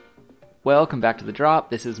Welcome back to The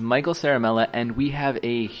Drop. This is Michael Saramella, and we have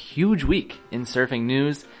a huge week in surfing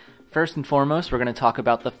news. First and foremost, we're going to talk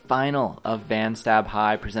about the final of Van Stab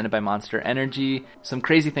High presented by Monster Energy. Some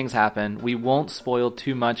crazy things happen. We won't spoil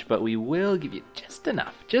too much, but we will give you just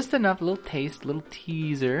enough, a little taste, a little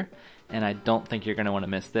teaser, and I don't think you're going to want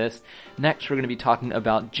to miss this. Next, we're going to be talking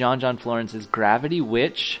about John Florence's Gravity,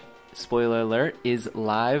 which, spoiler alert, is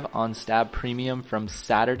live on Stab Premium from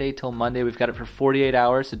Saturday till Monday. We've got it for 48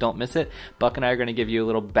 hours, so don't miss it. Buck and I are going to give you a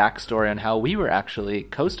little backstory on how we were actually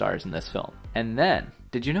co-stars in this film. And then,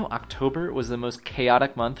 did you know October was the most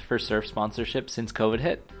chaotic month for surf sponsorship since COVID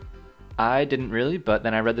hit? I didn't really, but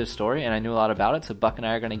then I read this story and I knew a lot about it, so Buck and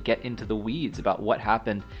I are going to get into the weeds about what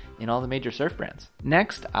happened in all the major surf brands.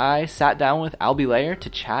 Next, I sat down with Albie Layer to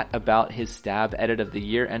chat about his Stab Edit of the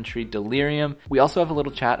Year entry, Delirium. We also have a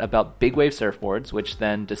little chat about big wave surfboards, which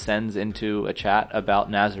then descends into a chat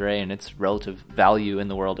about Nazare and its relative value in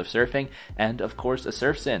the world of surfing, and of course a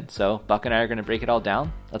surf sin. So Buck and I are going to break it all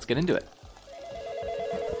down. Let's get into it.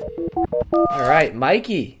 All right,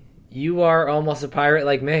 Mikey, you are almost a pirate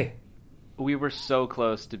like me. We were so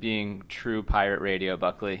close to being true pirate radio,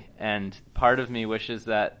 Buckley, and part of me wishes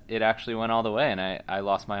that it actually went all the way, and I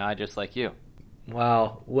lost my eye just like you.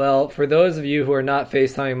 Wow. Well, for those of you who are not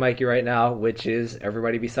FaceTiming Mikey right now, which is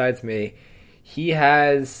everybody besides me, he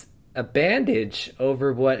has a bandage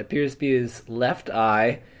over what appears to be his left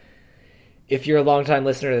eye. If you're a longtime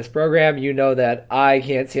listener to this program, you know that I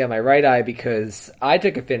can't see on my right eye because I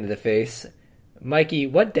took a fin to the face. Mikey,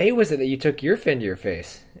 what day was it that you took your fin to your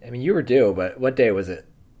face? I mean, you were due, but what day was it?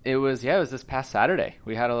 It was this past Saturday.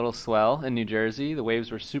 We had a little swell in New Jersey. The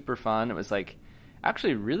waves were super fun. It was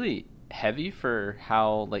actually really heavy for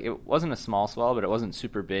how, it wasn't a small swell, but it wasn't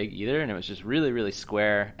super big either. And it was just really, really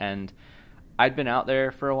square. And I'd been out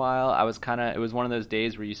there for a while. It was one of those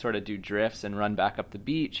days where you sort of do drifts and run back up the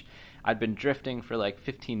beach. I'd been drifting for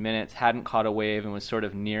 15 minutes, hadn't caught a wave, and was sort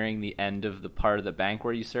of nearing the end of the part of the bank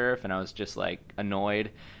where you surf, and I was just annoyed.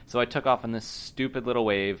 So I took off on this stupid little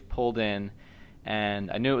wave, pulled in, and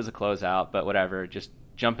I knew it was a closeout, but whatever, just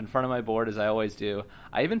jump in front of my board as I always do.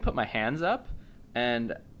 I even put my hands up,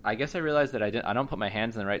 and I guess I realized that I don't put my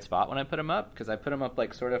hands in the right spot when I put them up, because I put them up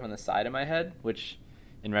sort of on the side of my head, which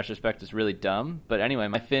in retrospect is really dumb. But anyway,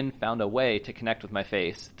 my fin found a way to connect with my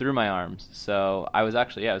face through my arms. So I was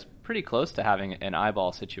pretty close to having an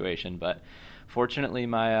eyeball situation, but fortunately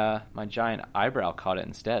my giant eyebrow caught it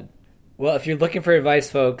instead. Well, if you're looking for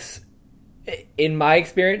advice, folks, in my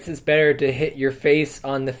experience, it's better to hit your face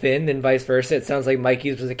on the fin than vice versa. It sounds like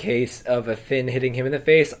Mikey's was a case of a fin hitting him in the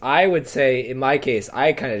face. I would say, in my case,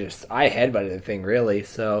 I headbutted the thing, really.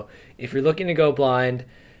 So if you're looking to go blind,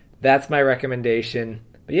 that's my recommendation.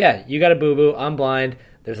 But yeah, you got a boo-boo. I'm blind.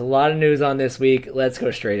 There's a lot of news on this week. Let's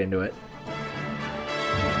go straight into it.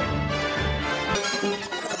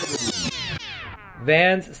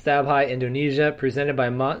 Vans Stab High Indonesia, presented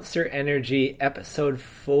by Monster Energy, Episode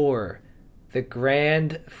 4, the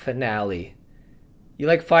grand finale. You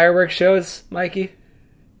like fireworks shows, Mikey?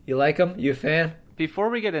 You like them? You a fan?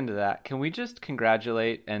 Before we get into that, can we just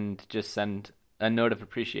congratulate and just send a note of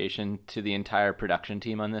appreciation to the entire production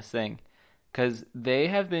team on this thing? Because they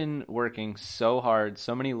have been working so hard,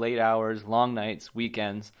 so many late hours, long nights,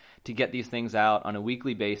 weekends, to get these things out on a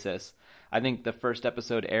weekly basis. I think the first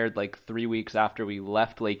episode aired 3 weeks after we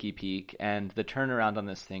left Lakey Peak, and the turnaround on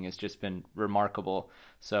this thing has just been remarkable.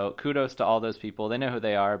 So kudos to all those people. They know who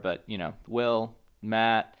they are, but, Will,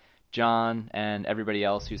 Matt, John, and everybody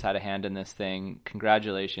else who's had a hand in this thing,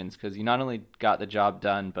 congratulations, because you not only got the job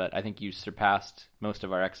done, but I think you surpassed most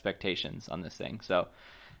of our expectations on this thing. So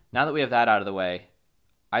now that we have that out of the way,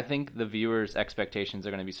 I think the viewers' expectations are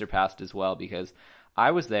going to be surpassed as well, because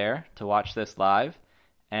I was there to watch this live,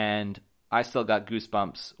 and I still got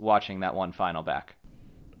goosebumps watching that one final back.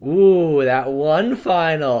 Ooh, that one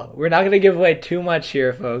final. We're not going to give away too much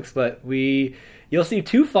here, folks, but you'll see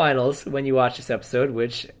two finals when you watch this episode,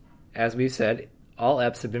 which, as we've said, all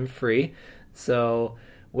eps have been free. So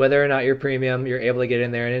whether or not you're premium, you're able to get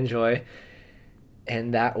in there and enjoy.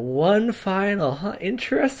 And that one final, huh?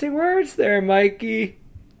 Interesting words there, Mikey.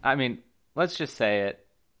 I mean, let's just say it.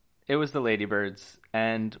 It was the Ladybirds,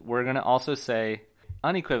 and we're going to also say,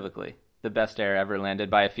 unequivocally, the best air ever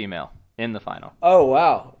landed by a female in the final. Oh,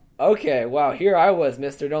 wow. Okay, wow. Here I was,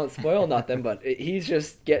 Mr. Don't Spoil Nothing, but he's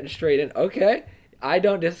just getting straight in. Okay. I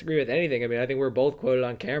don't disagree with anything. I mean, I think we're both quoted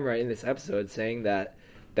on camera in this episode saying that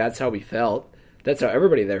that's how we felt. That's how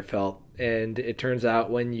everybody there felt. And it turns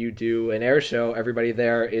out when you do an air show, everybody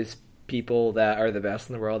there is people that are the best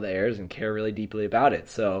in the world that airs and care really deeply about it.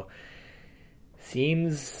 So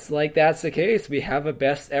seems like that's the case. We have a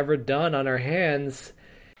best ever done on our hands.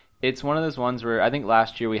 It's one of those ones where I think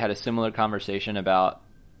last year we had a similar conversation about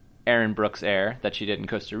Erin Brooks' air that she did in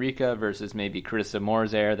Costa Rica versus maybe Carissa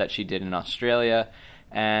Moore's air that she did in Australia.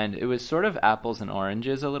 And it was sort of apples and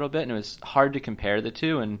oranges a little bit, and it was hard to compare the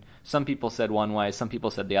two. And some people said one way, some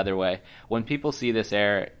people said the other way. When people see this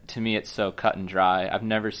air, to me it's so cut and dry. I've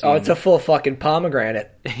never seen... Oh, it's a full fucking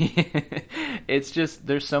pomegranate. It's just,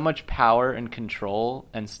 there's so much power and control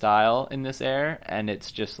and style in this air, and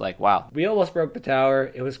it's just like, wow. We almost broke the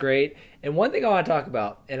tower. It was great. And one thing I want to talk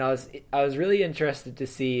about, and I was really interested to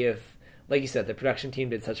see if, like you said, the production team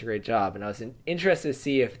did such a great job, and I was interested to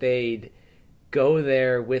see if they'd go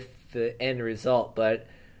there with the end result, but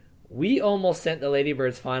we almost sent the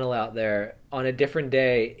Ladybirds final out there on a different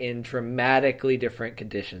day in dramatically different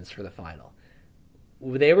conditions for the final.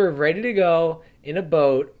 They were ready to go in a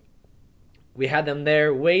boat. We had them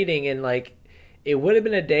there waiting, and like, it would have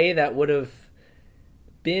been a day that would have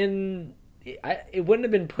been, it wouldn't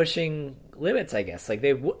have been pushing limits, I guess. Like,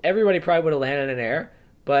 everybody probably would have landed in air,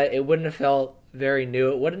 but it wouldn't have felt very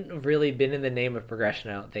new. It wouldn't have really been in the name of progression,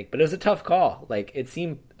 I don't think. But it was a tough call. Like, it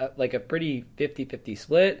seemed like a pretty 50-50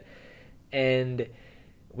 split, and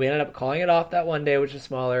we ended up calling it off that one day, which was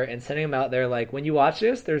smaller, and sending them out there. Like, when you watch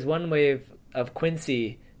this, there's one wave of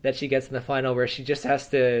Quincy that she gets in the final where she just has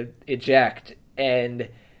to eject, and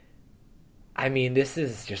I mean, this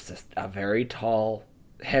is just a very tall,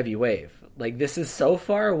 heavy wave. Like, this is so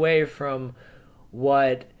far away from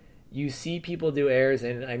what you see people do airs,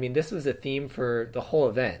 and I mean, this was a theme for the whole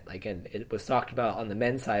event. Like, and it was talked about on the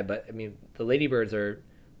men's side, but I mean, the Ladybirds are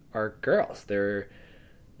girls.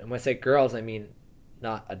 And when I say girls, I mean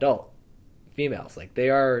not adult females. Like, they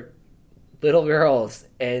are little girls,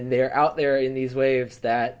 and they're out there in these waves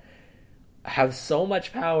that have so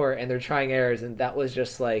much power, and they're trying airs, and that was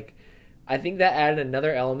just like, I think that added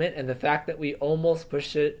another element, and the fact that we almost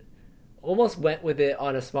went with it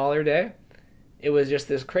on a smaller day. It was just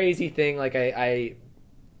this crazy thing. Like,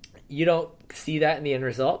 you don't see that in the end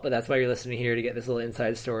result, but that's why you're listening here, to get this little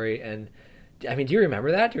inside story. And I mean, do you remember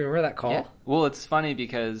that? Do you remember that call? Yeah. Well, it's funny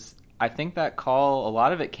because I think that call, a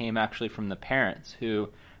lot of it came actually from the parents, who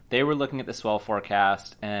they were looking at the swell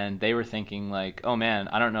forecast and they were thinking like, oh man,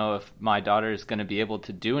 I don't know if my daughter is going to be able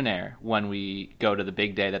to do an air when we go to the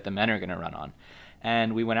big day that the men are going to run on.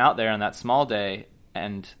 And we went out there on that small day,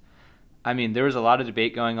 and I mean, there was a lot of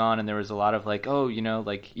debate going on, and there was a lot of like, oh, you know,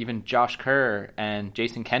 like even Josh Kerr and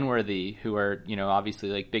Jason Kenworthy, who are, you know, obviously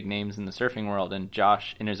like big names in the surfing world, and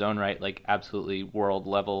Josh in his own right, like absolutely world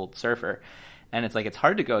level surfer. And it's like, it's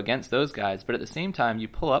hard to go against those guys, but at the same time, you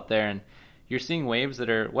pull up there and you're seeing waves that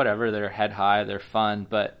are whatever, they're head high, they're fun.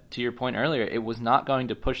 But to your point earlier, it was not going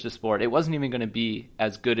to push the sport. It wasn't even going to be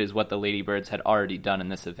as good as what the Ladybirds had already done in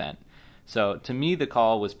this event. So to me, the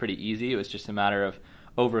call was pretty easy. It was just a matter of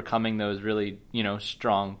overcoming those really, you know,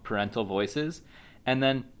 strong parental voices. And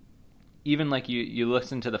then even like you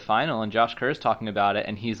listen to the final, and Josh Kerr's talking about it,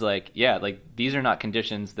 and he's like, yeah, like these are not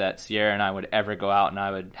conditions that Sierra and I would ever go out and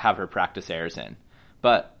I would have her practice airs in.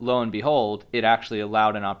 But lo and behold, it actually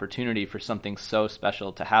allowed an opportunity for something so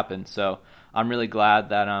special to happen. So I'm really glad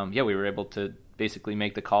that we were able to basically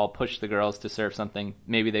make the call, push the girls to surf something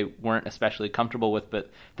maybe they weren't especially comfortable with, but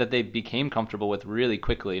that they became comfortable with really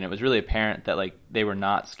quickly. And it was really apparent that like they were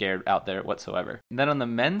not scared out there whatsoever. And then on the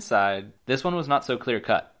men's side, this one was not so clear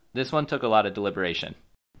cut. This one took a lot of deliberation.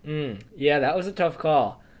 Yeah, that was a tough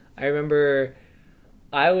call. I remember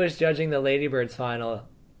I was judging the Ladybirds final.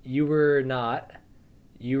 You were not.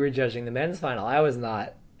 You were judging the men's final. I was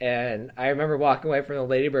not. And I remember walking away from the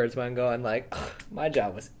Ladybirds one going like, my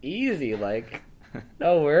job was easy. Like,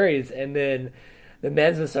 no worries. And then the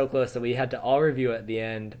men's was so close that we had to all review at the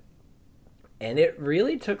end. And it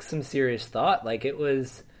really took some serious thought. Like, it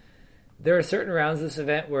was, there are certain rounds of this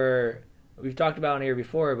event where we've talked about on here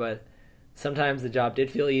before, but sometimes the job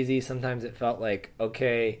did feel easy. Sometimes it felt like,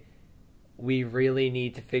 okay, we really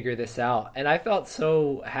need to figure this out. And I felt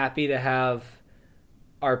so happy to have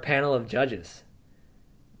our panel of judges.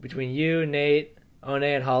 Between you, Nate, One,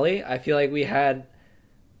 and Holly, I feel like we had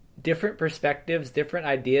different perspectives, different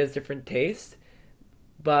ideas, different tastes,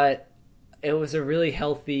 but it was a really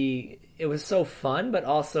healthy, it was so fun, but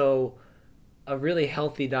also a really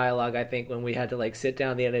healthy dialogue, I think, when we had to like sit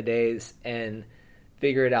down at the end of days and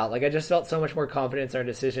figure it out. Like, I just felt so much more confidence in our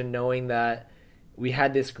decision, knowing that we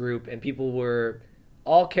had this group and people were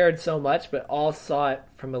all cared so much, but all saw it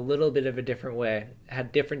from a little bit of a different way,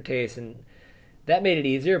 had different tastes, and that made it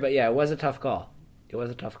easier. But yeah, it was a tough call. It was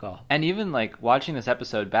a tough call. And even like watching this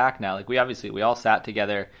episode back now, like we all sat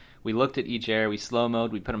together, we looked at each air, we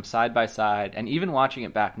slow-moed, we put them side by side, and even watching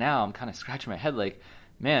it back now, I'm kind of scratching my head like,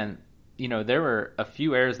 man, there were a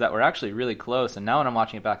few errors that were actually really close. And now when I'm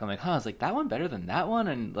watching it back, I'm like, I was like, that one better than that one?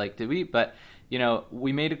 And like, did we? But,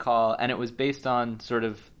 we made a call, and it was based on sort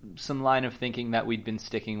of some line of thinking that we'd been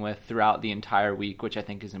sticking with throughout the entire week, which I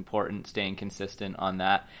think is important, staying consistent on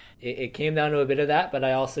that. It came down to a bit of that, but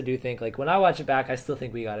I also do think, like, when I watch it back, I still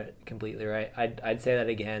think we got it completely right. I'd say that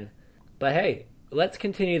again. But hey, let's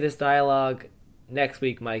continue this dialogue next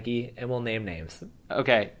week, Mikey, and we'll name names.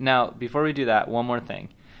 Okay, now, before we do that, one more thing.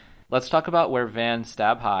 Let's talk about where Van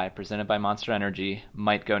Stab High, presented by Monster Energy,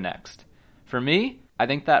 might go next. For me, I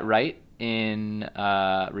think that right in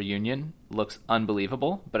Reunion looks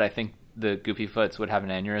unbelievable, but I think the Goofy Foots would have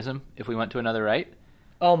an aneurysm if we went to another right.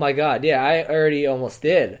 Oh my god, yeah, I already almost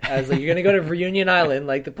did. I was like, you're going to go to Reunion Island,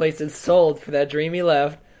 like the place that's sold for that dream he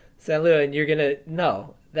left, St. Louis, and you're going to...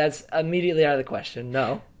 No, that's immediately out of the question,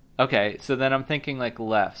 no. Okay, so then I'm thinking like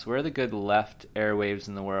lefts. Where are the good left airwaves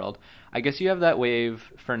in the world? I guess you have that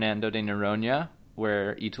wave Fernando de Noronha,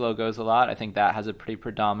 where Italo goes a lot. I think that has a pretty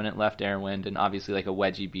predominant left air wind, and obviously like a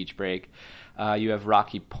wedgy beach break. You have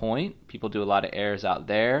Rocky Point. People do a lot of airs out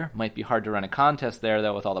there. Might be hard to run a contest there,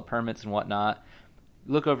 though, with all the permits and whatnot.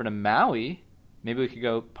 Look over to Maui. Maybe we could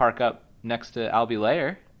go park up next to Albee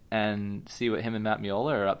Layer and see what him and Matt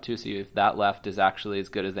Miola are up to, see if that left is actually as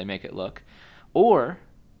good as they make it look. Or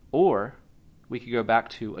we could go back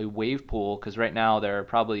to a wave pool, because right now there are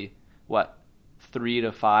probably, 3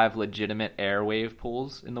 to 5 legitimate air wave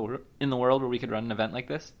pools in the world where we could run an event like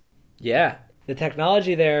this? Yeah. The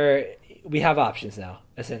technology there, we have options now,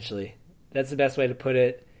 essentially. That's the best way to put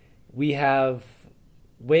it. We have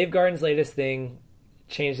Wavegarden's latest thing,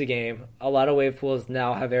 changed the game. A lot of wave pools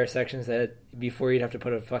now have air sections that before you'd have to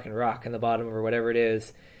put a fucking rock in the bottom or whatever it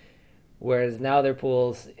is. Whereas now their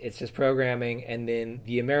pools, it's just programming, and then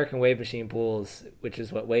the American Wave Machine pools, which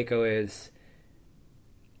is what Waco is.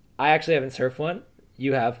 I actually haven't surfed one.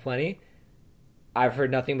 You have plenty. I've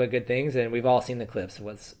heard nothing but good things, and we've all seen the clips of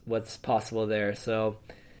what's possible there. So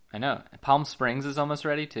I know. Palm Springs is almost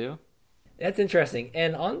ready too. That's interesting.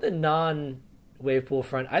 And on the non-wave pool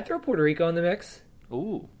front, I'd throw Puerto Rico in the mix.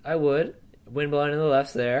 Ooh. I would. Wind blowing in the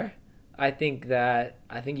lefts there. I think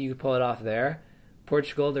you could pull it off there.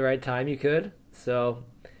 Portugal at the right time you could. So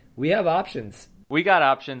we have options. We got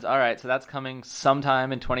options. All right, so that's coming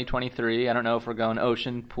sometime in 2023. I don't know if we're going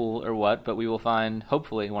ocean, pool, or what, but we will find,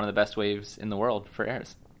 hopefully, one of the best waves in the world for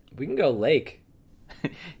airs. We can go lake.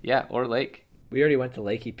 Yeah, or lake. We already went to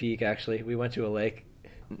Lakey Peak, actually. We went to a lake.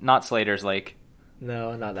 Not Slater's Lake.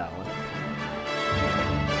 No, not that one.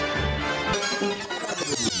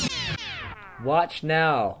 Watch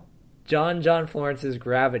now. John Florence's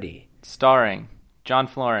Gravity. Starring John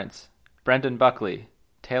Florence, Brendan Buckley,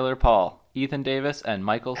 Taylor Paul, Ethan Davis, and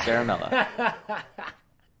Michael Ciaramella.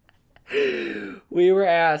 We were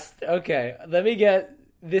asked, okay, let me get,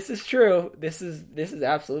 this is true. This is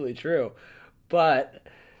absolutely true. But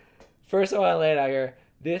first I want to lay it out here.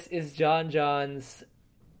 This is John's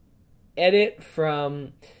edit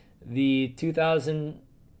from the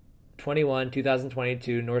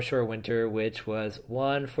 2021-2022 North Shore Winter, which was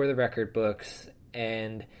one for the record books.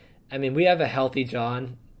 And I mean, we have a healthy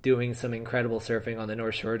John doing some incredible surfing on the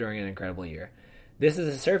North Shore during an incredible year. This is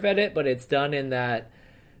a surf edit, but it's done in that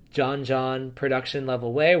John production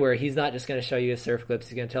level way where he's not just going to show you his surf clips.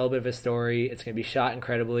 He's going to tell a bit of a story. It's going to be shot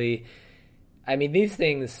incredibly. I mean, these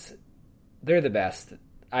things, they're the best.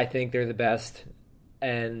 I think they're the best.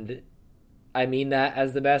 And I mean that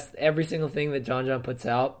as the best. Every single thing that John puts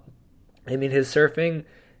out, I mean, his surfing,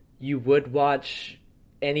 you would watch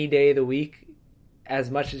any day of the week as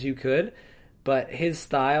much as you could. But his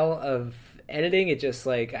style of editing, it just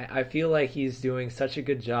like, I feel like he's doing such a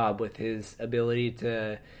good job with his ability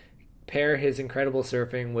to pair his incredible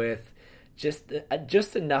surfing with just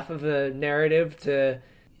enough of a narrative to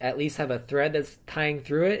at least have a thread that's tying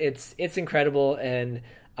through it. It's incredible, and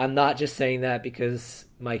I'm not just saying that because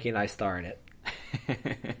Mikey and I star in it.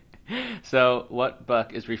 So what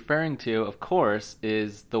Buck is referring to, of course,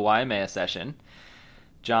 is the Waimea session.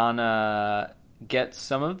 John gets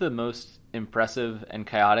some of the most impressive and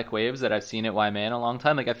chaotic waves that I've seen at Waimea in a long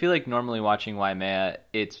time. Like, I feel like normally watching Waimea,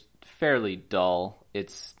 it's fairly dull.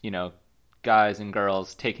 It's, guys and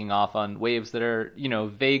girls taking off on waves that are,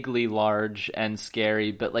 vaguely large and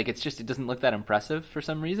scary, but like it doesn't look that impressive for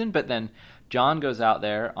some reason. But then John goes out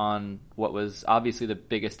there on what was obviously the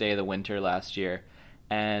biggest day of the winter last year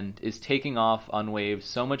and is taking off on waves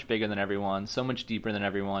so much bigger than everyone, so much deeper than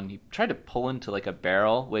everyone. He tried to pull into like a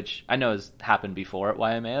barrel, which I know has happened before at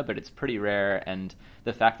Waimea, but it's pretty rare, and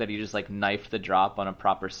the fact that he just like knifed the drop on a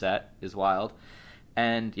proper set is wild.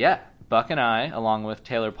 And yeah, Buck and I, along with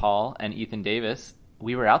Taylor Paul and Ethan Davis,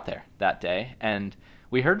 we were out there that day, and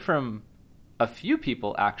we heard from a few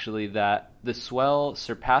people actually that the swell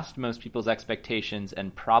surpassed most people's expectations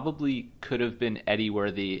and probably could have been Eddie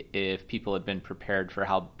worthy if people had been prepared for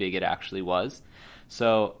how big it actually was.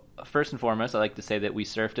 So first and foremost, I like to say that we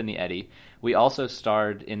surfed in the Eddy. We also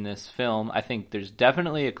starred in this film. I think there's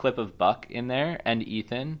definitely a clip of Buck in there and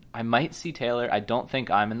Ethan. I might see Taylor. I don't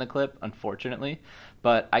think I'm in the clip, unfortunately,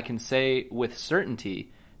 but I can say with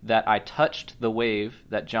certainty that I touched the wave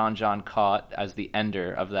that John caught as the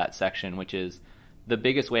ender of that section, which is the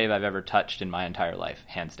biggest wave I've ever touched in my entire life,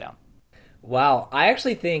 hands down. Wow.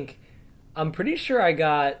 I'm pretty sure I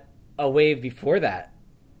got a wave before that.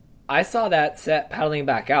 I saw that set paddling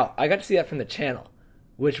back out. I got to see that from the channel,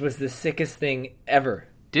 which was the sickest thing ever.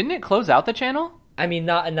 Didn't it close out the channel? I mean,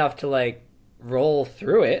 not enough to like roll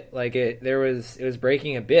through it. Like it was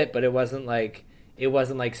breaking a bit, but it wasn't like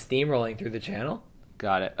steamrolling through the channel.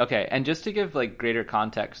 Got it. Okay, and just to give like greater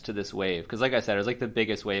context to this wave, because like I said, it was like the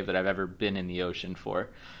biggest wave that I've ever been in the ocean for.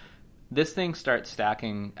 This thing starts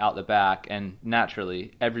stacking out the back, and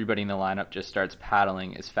naturally, everybody in the lineup just starts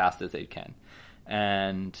paddling as fast as they can.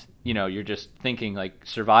 And, you know, you're just thinking like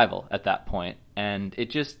survival at that point. And it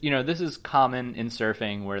just, you know, this is common in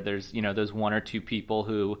surfing where there's, you know, those one or two people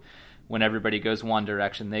who, when everybody goes one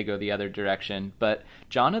direction, they go the other direction. But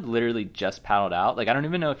John had literally just paddled out. Like, I don't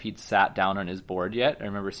even know if he'd sat down on his board yet. I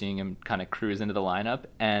remember seeing him kind of cruise into the lineup.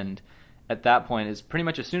 And at that point, is pretty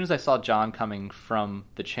much as soon as I saw John coming from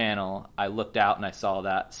the channel, I looked out and I saw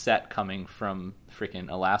that set coming from freaking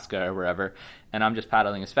Alaska or wherever. And I'm just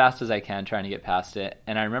paddling as fast as I can, trying to get past it.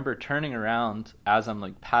 And I remember turning around as I'm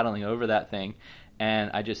like paddling over that thing,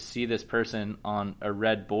 and I just see this person on a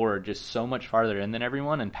red board just so much farther in than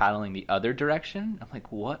everyone and paddling the other direction. I'm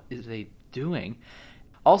like, what is they doing?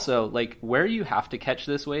 Also, like, where you have to catch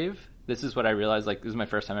this wave, this is what I realized, like, this is my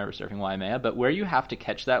first time ever surfing Waimea, but where you have to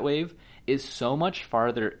catch that wave is so much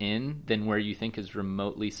farther in than where you think is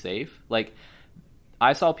remotely safe. Like,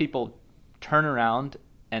 I saw people turn around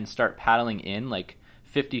and start paddling in, like,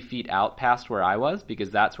 50 feet out past where I was,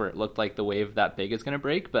 because that's where it looked like the wave that big is going to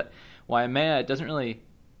break. But Waimea, it doesn't really,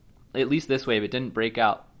 at least this wave, it didn't break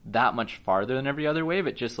out that much farther than every other wave.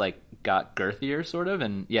 It just like got girthier sort of.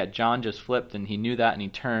 And yeah, John just flipped and he knew that, and he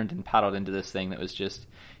turned and paddled into this thing that was just,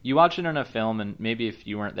 you watch it on a film and maybe if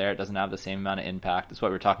you weren't there, it doesn't have the same amount of impact. That's what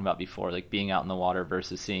we were talking about before, like being out in the water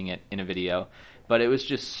versus seeing it in a video. But it was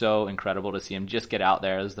just so incredible to see him just get out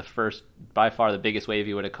there. It was the first, by far the biggest wave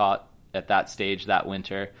he would have caught at that stage that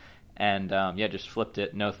winter. And yeah, just flipped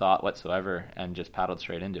it, no thought whatsoever, and just paddled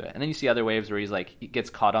straight into it. And then you see other waves where he's like, he gets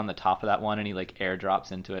caught on the top of that one and he like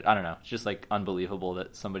airdrops into it. I don't know. It's just like unbelievable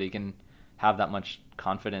that somebody can have that much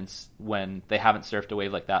confidence when they haven't surfed a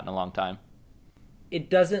wave like that in a long time. It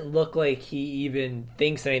doesn't look like he even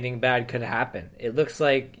thinks anything bad could happen. It looks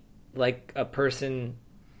like a person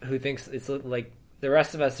who thinks it's like the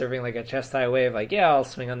rest of us surfing like a chest high wave, like, yeah, I'll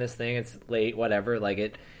swing on this thing, it's late, whatever. Like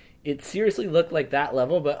it seriously looked like that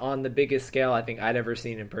level, but on the biggest scale I think I'd ever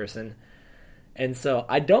seen in person. And so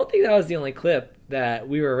I don't think that was the only clip that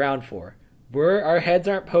we were around for. Our heads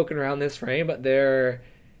aren't poking around this frame, but there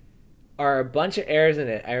are a bunch of airs in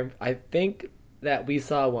it. I think that we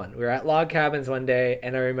saw one. We were at Log Cabins one day,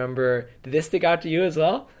 and I remember, did this stick out to you as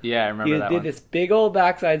well? Yeah, I remember that one. You did this big old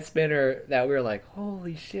backside spinner that we were like,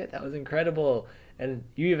 holy shit, that was incredible. And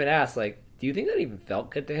you even asked, like, do you think that even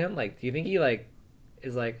felt good to him? Like, do you think he, like,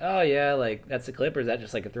 is like, oh yeah, like, that's a clip, or is that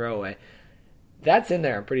just like a throwaway? That's in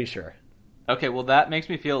there, I'm pretty sure. Okay, well, that makes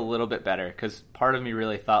me feel a little bit better, because part of me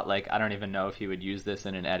really thought, like, I don't even know if he would use this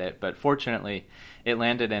in an edit, but fortunately, it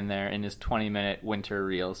landed in there in his 20-minute winter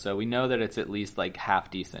reel, so we know that it's at least, like,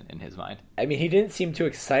 half decent in his mind. I mean, he didn't seem too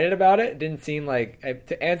excited about it. It didn't seem like,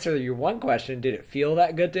 to answer your one question, did it feel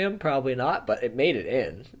that good to him? Probably not, but it made it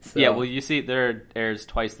in. So. Yeah, well, you see, there are airs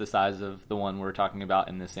twice the size of the one we're talking about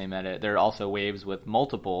in the same edit. There are also waves with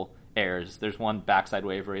multiple airs. There's one backside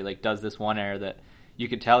wave where he, like, does this one air that you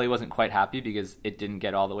could tell he wasn't quite happy because it didn't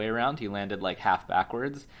get all the way around. He landed like half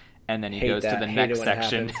backwards, and then he goes to the next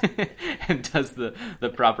section and does the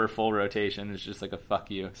proper full rotation. It's just like a fuck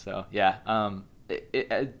you. So yeah,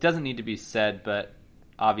 it doesn't need to be said, but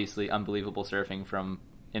obviously unbelievable surfing from,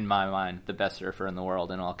 in my mind, the best surfer in the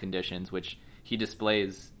world in all conditions, which he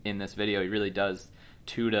displays in this video. He really does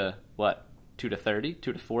 2 to 30,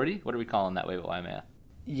 2 to 40. What are we calling that wave at Waimea?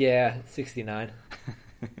 Yeah, 69.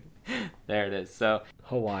 There it is. So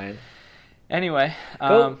Hawaiian. Anyway,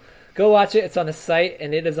 go watch it. It's on the site,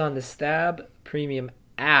 and it is on the Stab Premium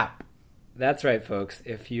app. That's right, folks.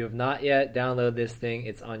 If you have not yet downloaded this thing,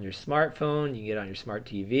 it's on your smartphone. You can get it on your smart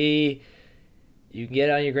TV. You can get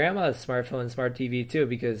it on your grandma's smartphone, smart TV too,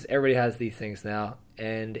 because everybody has these things now.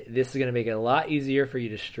 And this is going to make it a lot easier for you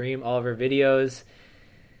to stream all of our videos.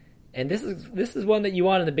 And this is one that you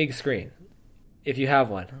want on the big screen, if you have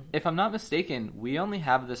one. If I'm not mistaken, we only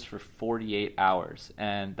have this for 48 hours,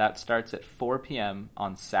 and that starts at 4 p.m.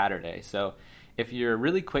 on Saturday. So if you're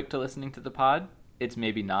really quick to listening to the pod, it's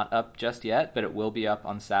maybe not up just yet, but it will be up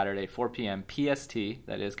on Saturday, 4 p.m. PST,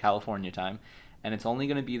 that is California time, and it's only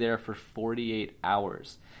going to be there for 48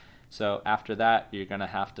 hours. So after that, you're going to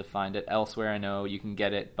have to find it elsewhere. I know you can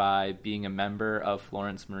get it by being a member of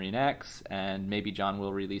Florence Marine X, and maybe John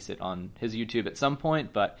will release it on his YouTube at some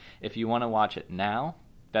point, but if you want to watch it now,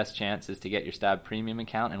 best chance is to get your Stab Premium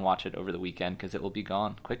account and watch it over the weekend, because it will be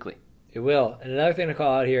gone quickly. It will. And another thing to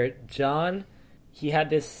call out here, John, he had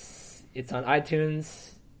this, it's on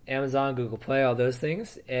iTunes, Amazon, Google Play, all those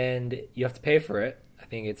things, and you have to pay for it. I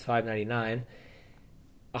think it's $5.99.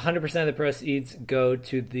 100% of the proceeds go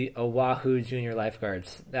to the Oahu Junior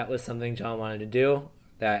Lifeguards. That was something John wanted to do.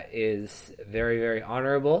 That is very, very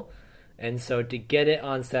honorable. And so to get it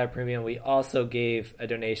on Stab Premium, we also gave a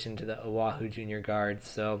donation to the Oahu Junior Guards.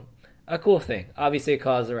 So a cool thing. Obviously a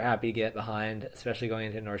cause that we're happy to get behind, especially going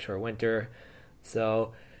into North Shore winter.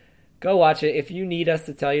 So go watch it. If you need us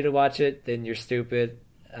to tell you to watch it, then you're stupid.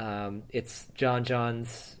 It's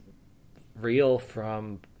John's reel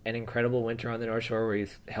from an incredible winter on the North Shore where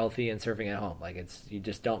he's healthy and surfing at home. Like, it's, you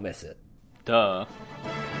just don't miss it. Duh.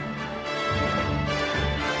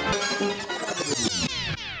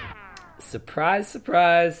 Surprise,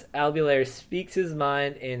 surprise, Albie Layer speaks his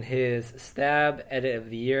mind in his Stab Edit of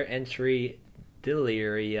the Year entry,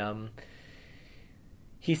 Delirium.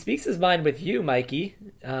 He speaks his mind with you, Mikey.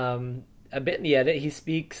 A bit in the edit, he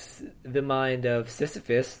speaks the mind of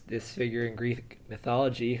Sisyphus, this figure in Greek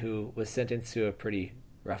mythology who was sentenced to a pretty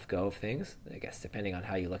rough go of things, I guess, depending on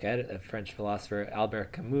how you look at it. A French philosopher,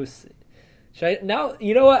 Albert Camus. Now,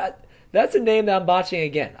 you know what? That's a name that I'm botching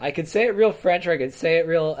again. I could say it real French, or I could say it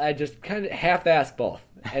real, I just kind of half-ass both.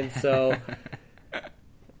 And so,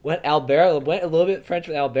 went a little bit French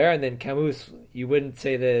with Albert, and then Camus, you wouldn't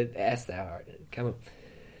say the S that hard. Camus.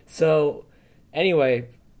 So, anyway,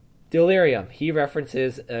 Delirium. He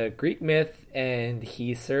references a Greek myth, and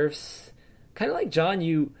he surfs, kind of like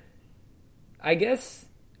John, I guess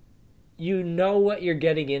you know what you're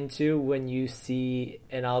getting into when you see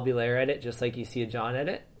an Albie Layer edit, just like you see a John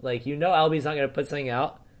edit. Like, you know Albie's not going to put something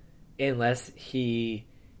out unless he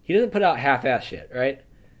doesn't put out half-ass shit, right?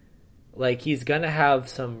 Like, he's going to have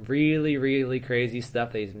some really, really crazy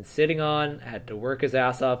stuff that he's been sitting on, had to work his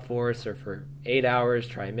ass off for 8 hours,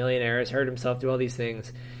 try a million errors, hurt himself, do all these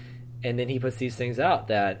things, and then he puts these things out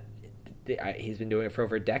that he's been doing it for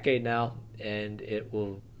over a decade now, and it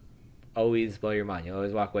will always blow your mind. You'll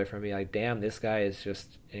always walk away from me like, damn, this guy is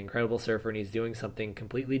just an incredible surfer, and he's doing something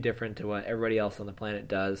completely different to what everybody else on the planet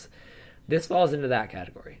does. This falls into that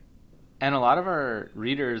category. And a lot of our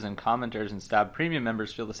readers and commenters and Stab Premium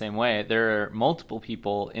members feel the same way. There are multiple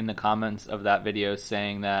people in the comments of that video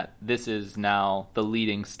saying that this is now the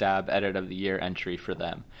leading Stab Edit of the Year entry for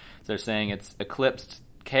them. So they're saying it's eclipsed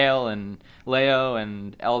Kale and Leo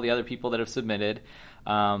and all the other people that have submitted.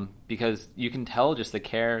 Because you can tell just the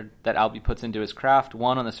care that Albie puts into his craft.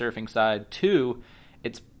 One, on the surfing side. Two,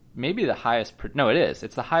 it's maybe the highest...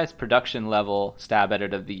 It's the highest production level Stab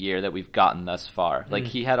Edit of the Year that we've gotten thus far. Like,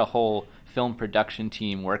 he had a whole film production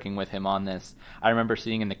team working with him on this. I remember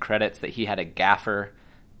seeing in the credits that he had a gaffer,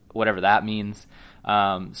 whatever that means.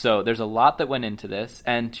 So there's a lot that went into this.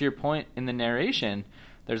 And to your point in the narration,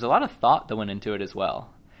 there's a lot of thought that went into it as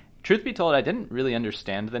well. Truth be told, I didn't really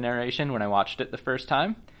understand the narration when I watched it the first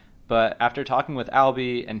time, but after talking with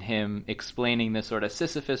Albie and him explaining this sort of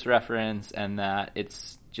Sisyphus reference and that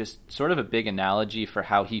it's just sort of a big analogy for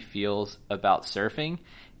how he feels about surfing,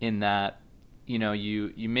 in that, you know,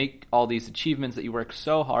 you make all these achievements that you work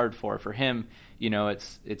so hard for him, you know,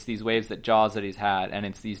 it's these waves that Jaws that he's had, and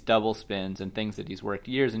it's these double spins and things that he's worked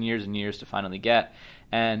years and years and years to finally get.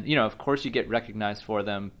 And, you know, of course you get recognized for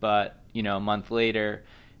them, but, you know, a month later,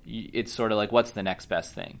 it's sort of like, what's the next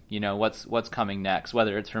best thing? You know, what's coming next,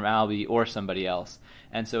 whether it's from Albie or somebody else.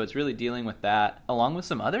 And so it's really dealing with that, along with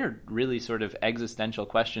some other really sort of existential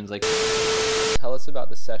questions. Like, tell us about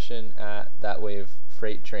the session at That Wave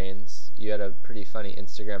Freight Trains. You had a pretty funny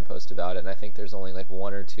Instagram post about it, and I think there's only like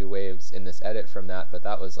 1 or 2 waves in this edit from that, but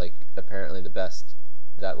that was like apparently the best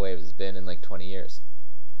That Wave has been in like 20 years.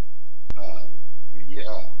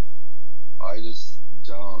 Yeah. I just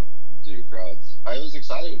don't do crowds. I was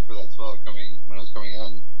excited for that swell when I was coming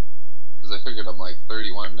in, because I figured I'm like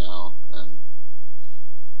 31 now, and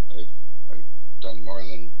I've done more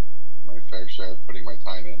than my fair share of putting my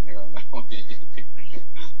time in here on Maui.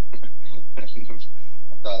 I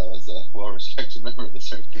thought I was a well-respected member of the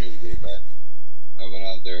surf community, but I went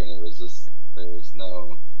out there and it was just there was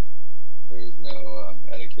no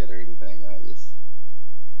etiquette or anything.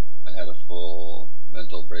 I had a full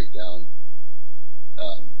mental breakdown.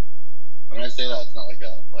 When I say that, it's not like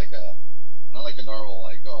a normal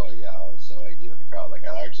like, oh yeah, I was so eggy to the crowd. Like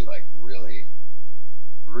I actually like really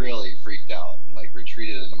freaked out and like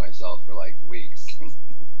retreated into myself for like weeks.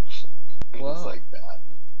 It was like bad.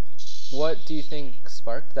 What do you think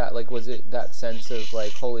sparked that? Like, was it that sense of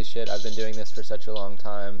like, holy shit, I've been doing this for such a long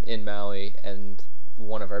time in Maui, and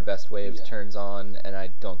one of our best waves turns on, and I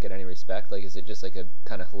don't get any respect? Like, is it just like a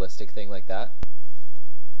kind of holistic thing like that?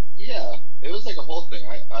 Yeah, it was like a whole thing.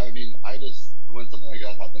 I mean, I just when something like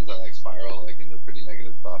that happens, I like spiral like into pretty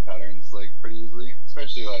negative thought patterns like pretty easily.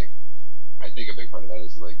 Especially like, I think a big part of that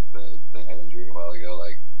is like the head injury a while ago.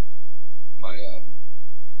 Like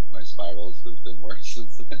my spirals have been worse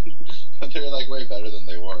since then. They're like way better than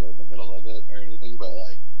they were in the middle of it or anything. But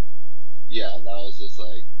like, yeah, that was just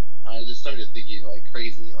like I just started thinking like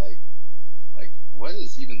crazy. Like what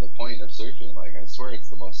is even the point of surfing? Like I swear it's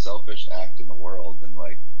the most selfish act in the world, and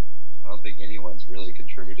like I don't think anyone's really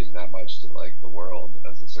contributing that much to like the world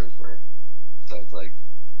as a surfer besides like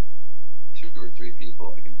 2 or 3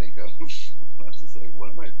 people I can think of. I was just like, what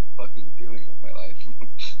am I fucking doing with my life?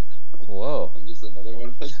 Whoa. I'm just another one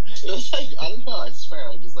of those. It was like, I don't know, I swear,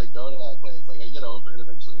 I just like go to that place. Like I get over it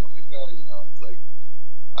eventually and I'm like, oh, you know, it's like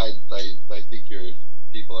I think your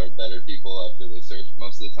people are better people after they surf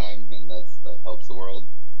most of the time, and that helps the world.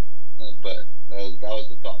 But that was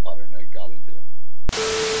the thought pattern I got into.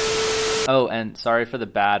 Oh, and sorry for the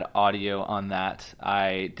bad audio on that.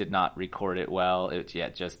 I did not record it well.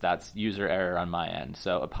 That's user error on my end.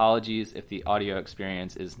 So apologies if the audio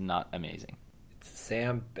experience is not amazing. It's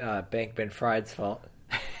Sam Bankman-Fried's fault.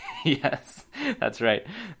 Yes, that's right.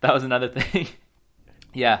 That was another thing.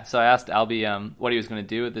 Yeah, so I asked Albie what he was going to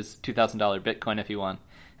do with his $2,000 Bitcoin if he won,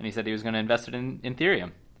 and he said he was going to invest it in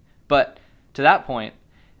Ethereum. But to that point,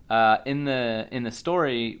 in the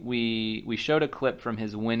story, we showed a clip from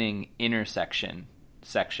his winning intersection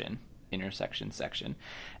section, and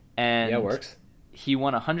yeah, it works. He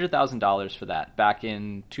won $100,000 for that back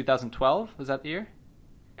in 2012. Was that the year?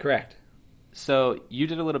 Correct. So you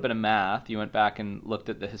did a little bit of math. You went back and looked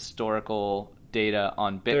at the historical data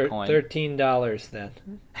on Bitcoin. $13 then.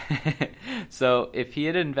 So if he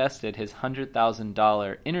had invested his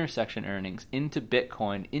 $100,000 intersection earnings into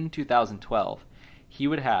Bitcoin in 2012, he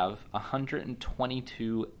would have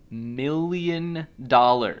 $122 million,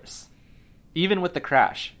 even with the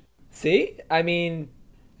crash. See? I mean,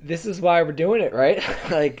 this is why we're doing it, right?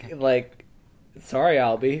 like, sorry,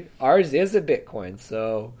 Albie. Ours is a Bitcoin,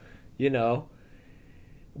 so, you know.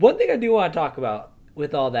 One thing I do want to talk about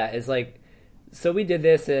with all that is, like, so we did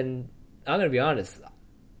this, and I'm going to be honest,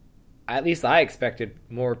 at least I expected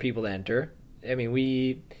more people to enter. I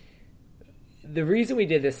mean, the reason we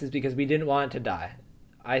did this is because we didn't want it to die.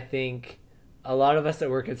 I think a lot of us that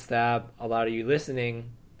work at Stab, a lot of you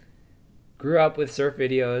listening, grew up with surf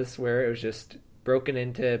videos where it was just broken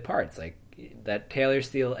into parts, like that Taylor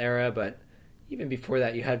Steele era, but even before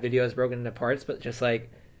that you had videos broken into parts, but just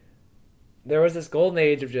like there was this golden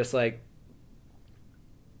age of just like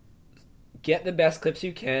get the best clips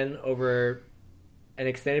you can over an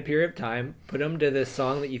extended period of time, put them to the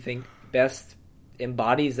song that you think best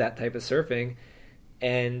embodies that type of surfing,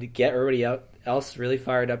 and get everybody else really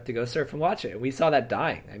fired up to go surf and watch it. And we saw that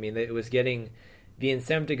dying. I mean, it was getting the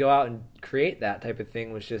incentive to go out and create that type of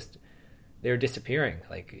thing was just, they were disappearing.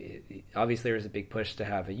 Like, obviously there was a big push to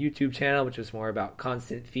have a YouTube channel, which was more about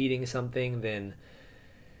constant feeding something than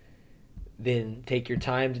take your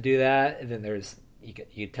time to do that. And then there's, you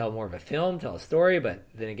could tell more of a film, tell a story, but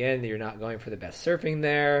then again, you're not going for the best surfing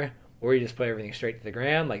there, or you just put everything straight to the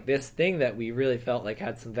gram. Like this thing that we really felt like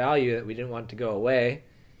had some value that we didn't want to go away,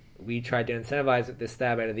 we tried to incentivize with this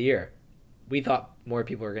Stab Out of the Year. We thought more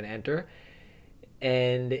people were going to enter,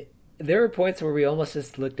 and there were points where we almost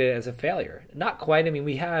just looked at it as a failure. Not quite. I mean,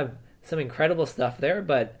 we have some incredible stuff there,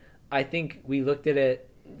 but I think we looked at it,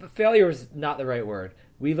 failure was not the right word.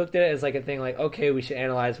 We looked at it as like a thing like, okay, we should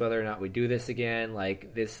analyze whether or not we do this again.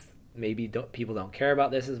 Like this, maybe people don't care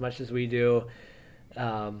about this as much as we do.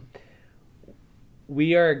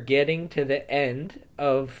 We are getting to the end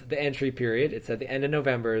of the entry period. It's at the end of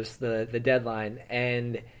November is the deadline,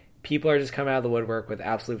 and people are just coming out of the woodwork with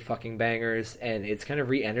absolute fucking bangers, and it's kind of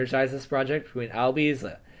re-energized this project. Between Albie's,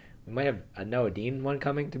 we might have a Noah Dean one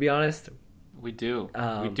coming, to be honest. We do.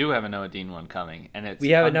 We do have a Noah Dean one coming, and it's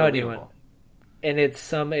we have a Noah Dean one, and it's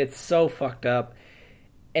so fucked up.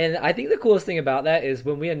 And I think the coolest thing about that is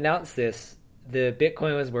when we announced this, the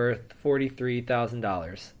Bitcoin was worth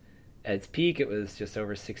 $43,000. At its peak, it was just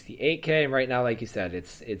over 68K, and right now, like you said,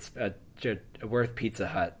 it's worth Pizza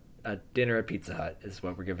Hut. A dinner at Pizza Hut is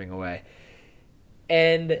what we're giving away.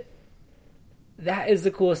 And that is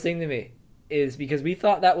the coolest thing to me, is because we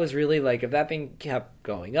thought that was really, like, if that thing kept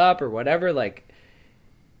going up or whatever, like,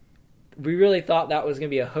 we really thought that was going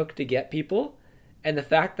to be a hook to get people. And the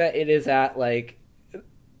fact that it is at, like,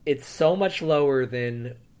 it's so much lower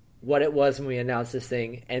than what it was when we announced this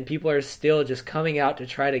thing, and people are still just coming out to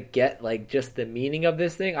try to get, like, just the meaning of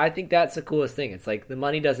this thing. I think that's the coolest thing. It's like the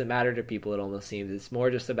money doesn't matter to people, it almost seems. It's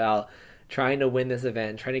more just about trying to win this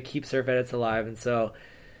event, trying to keep Surf Edits alive. And so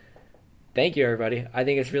thank you, everybody. I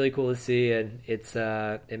think it's really cool to see, and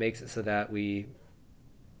it makes it so that we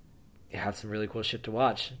have some really cool shit to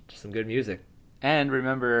watch, just some good music. And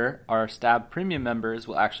remember, our Stab Premium members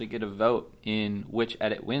will actually get a vote in which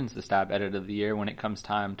edit wins the Stab Edit of the Year when it comes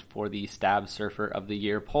time for the Stab Surfer of the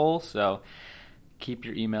Year poll. So keep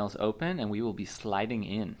your emails open, and we will be sliding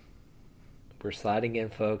in. We're sliding in,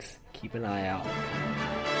 folks. Keep an eye out.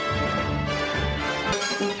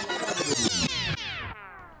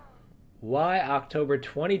 Why October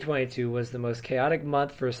 2022 was the most chaotic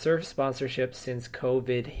month for surf sponsorship since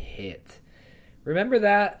COVID hit. Remember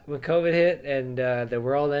that when COVID hit and the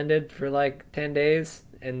world ended for like 10 days,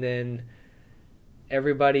 and then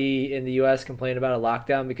everybody in the U.S. complained about a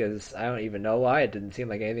lockdown because I don't even know why. It didn't seem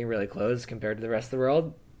like anything really closed compared to the rest of the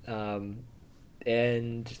world.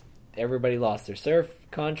 And everybody lost their surf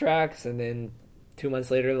contracts, and then 2 months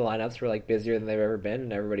later the lineups were like busier than they've ever been,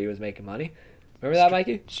 and everybody was making money. Remember that,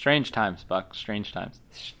 Mikey? Strange times, Buck. Strange times.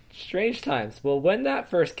 Strange times. Well, when that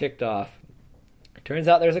first kicked off, it turns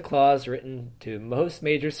out there's a clause written to most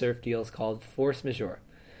major surf deals called force majeure.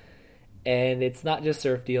 And it's not just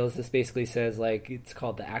surf deals. This basically says, like, it's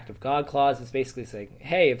called the Act of God clause. It's basically saying,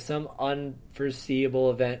 hey, if some unforeseeable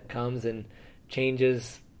event comes and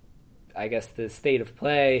changes, I guess, the state of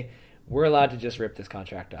play, we're allowed to just rip this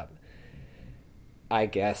contract up. I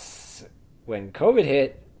guess when COVID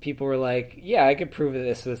hit, people were like, yeah, I could prove that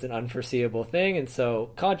this was an unforeseeable thing. And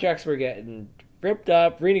so contracts were getting ripped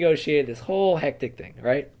up, renegotiated, this whole hectic thing,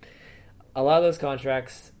 right? A lot of those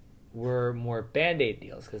contracts were more Band-Aid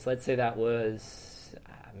deals, because let's say that was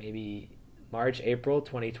maybe March, April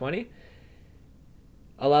 2020.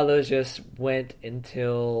 A lot of those just went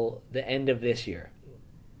until the end of this year.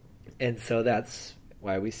 And so that's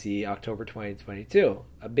why we see October 2022.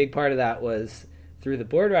 A big part of that was through the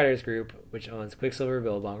Board Riders group, which owns Quiksilver,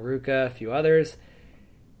 Billabong, Ruka, a few others.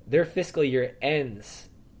 Their fiscal year ends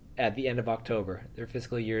at the end of October. Their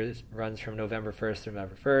fiscal year runs from November 1st to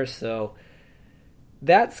November 1st. So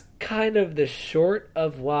that's kind of the short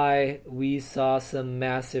of why we saw some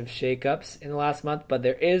massive shakeups in the last month, but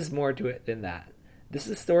there is more to it than that. This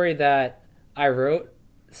is a story that I wrote.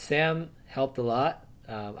 Sam helped a lot.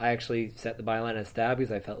 I actually set the byline as Stab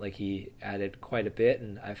because I felt like he added quite a bit,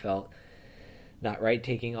 and I felt not right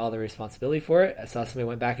taking all the responsibility for it. I saw somebody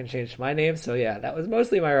went back and changed my name, so yeah, that was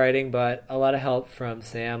mostly my writing, but a lot of help from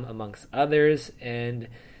Sam amongst others. And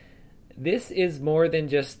this is more than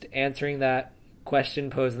just answering that question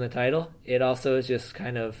posed in the title. It also is just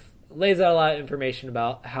kind of lays out a lot of information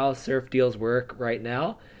about how surf deals work right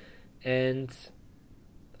now, and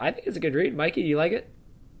I think it's a good read. Mikey, do you like it?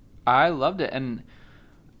 I loved it, and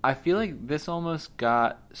I feel like this almost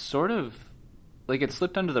got sort of like it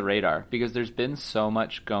slipped under the radar because there's been so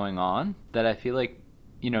much going on that I feel like,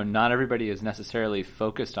 you know, not everybody is necessarily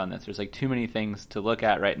focused on this. There's like too many things to look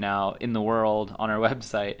at right now in the world, on our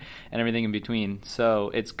website, and everything in between. So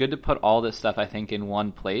it's good to put all this stuff, I think, in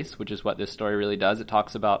one place, which is what this story really does. It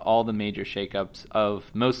talks about all the major shakeups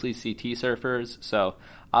of mostly CT surfers. So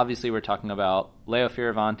obviously we're talking about Leo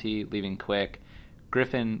Fioravanti leaving Quick,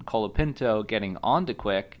 Griffin Colapinto getting onto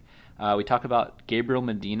Quick. We talk about Gabriel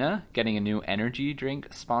Medina getting a new energy drink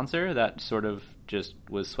sponsor that sort of just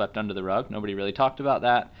was swept under the rug. Nobody really talked about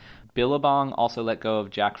that. Billabong also let go of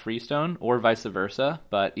Jack Freestone, or vice versa,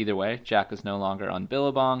 but either way, Jack is no longer on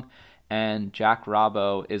Billabong, and Jack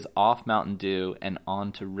Robbo is off Mountain Dew and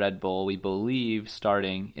on to Red Bull, we believe,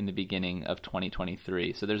 starting in the beginning of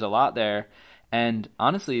 2023. So there's a lot there. And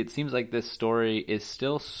honestly, it seems like this story is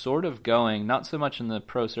still sort of going, not so much in the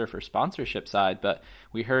Pro Surfer sponsorship side, but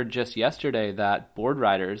we heard just yesterday that Board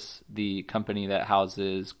Riders, the company that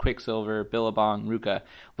houses Quiksilver, Billabong, Ruka,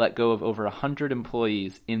 let go of over 100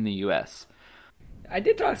 employees in the U.S. I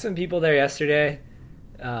did talk to some people there yesterday.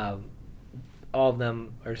 All of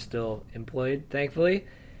them are still employed, thankfully.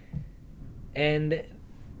 And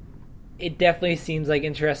it definitely seems like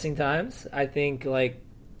interesting times. I think, like,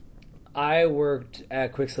 I worked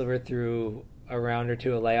at Quicksilver through a round or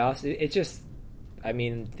two of layoffs. It just, I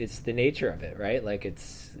mean, it's the nature of it, right? Like,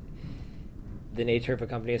 it's the nature of a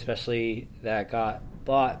company, especially that got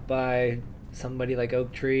bought by somebody like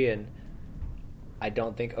Oaktree, and I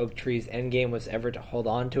don't think Oaktree's end game was ever to hold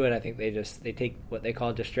on to it. I think they take what they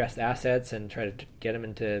call distressed assets and try to get them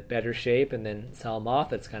into better shape and then sell them off.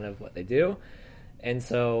 That's kind of what they do. And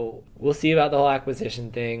so we'll see about the whole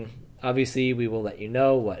acquisition thing. Obviously, we will let you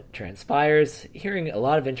know what transpires. Hearing a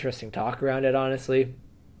lot of interesting talk around it, honestly.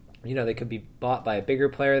 You know, they could be bought by a bigger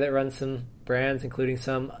player that runs some brands, including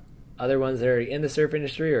some other ones that are in the surf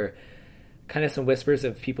industry, or kind of some whispers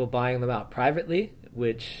of people buying them out privately,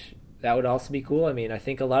 which that would also be cool. I mean, I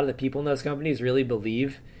think a lot of the people in those companies really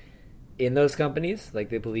believe in those companies. Like,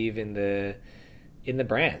 they believe in the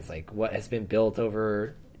brands, like what has been built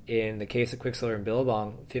over, in the case of Quicksilver and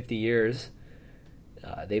Billabong, 50 years.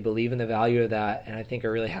 They believe in the value of that, and I think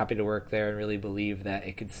are really happy to work there and really believe that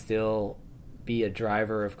it could still be a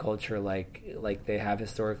driver of culture like they have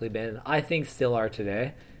historically been. I think still are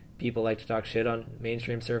today. People like to talk shit on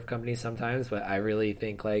mainstream surf companies sometimes, but I really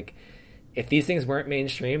think, like, if these things weren't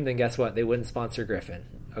mainstream, then guess what? They wouldn't sponsor Griffin,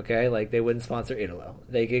 okay? Like, they wouldn't sponsor Italo.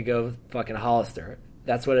 They could go fucking Hollister.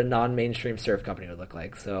 That's what a non-mainstream surf company would look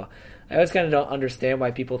like. So I always kind of don't understand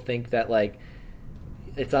why people think that, like,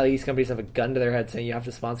 it's all these companies have a gun to their head saying you have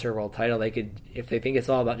to sponsor a world title. They could, if they think it's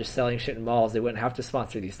all about just selling shit in malls, they wouldn't have to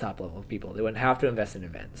sponsor these top-level people. They wouldn't have to invest in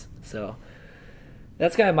events. So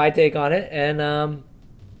that's kind of my take on it. And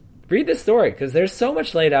read the story, because there's so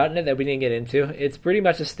much laid out in it that we didn't get into. It's pretty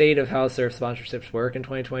much a state of how surf sponsorships work in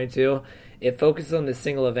 2022. It focuses on this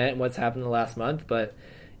single event and what's happened in the last month, but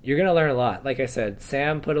you're going to learn a lot. Like I said,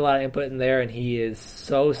 Sam put a lot of input in there, and he is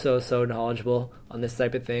so knowledgeable on this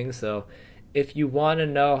type of thing. So if you want to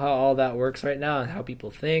know how all that works right now and how people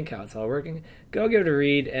think, how it's all working, go give it a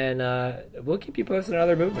read, and we'll keep you posted on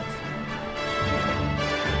other movements.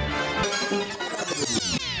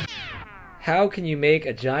 How can you make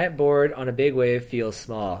a giant board on a big wave feel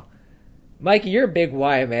small? Mikey, you're a big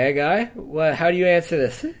YMA guy. How do you answer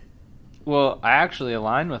this? Well, I actually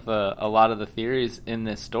align with a lot of the theories in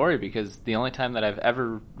this story, because the only time that I've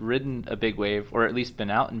ever ridden a big wave, or at least been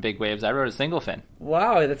out in big waves, I rode a single fin.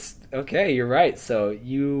 Wow, that's okay. You're right. So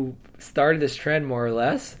you started this trend more or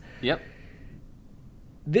less. Yep.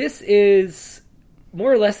 This is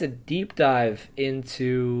more or less a deep dive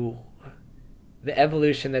into the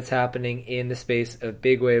evolution that's happening in the space of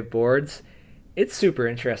big wave boards. It's super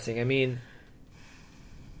interesting. I mean,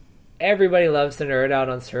 everybody loves to nerd out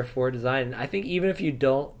on surfboard design. I think even if you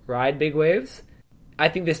don't ride big waves, I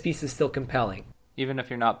think this piece is still compelling. Even if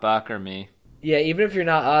you're not Buck or me. Yeah, even if you're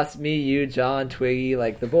not us, me, you, John, Twiggy,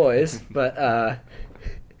 like the boys. But,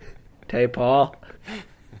 Tay Paul.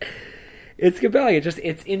 It's compelling.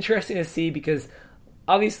 It's interesting to see, because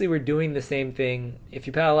obviously we're doing the same thing. If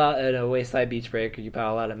you paddle out at a Wayside Beach Break, or you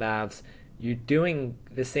paddle out at Mavs, you're doing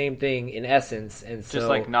the same thing in essence. And so, just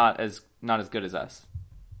like not as good as us.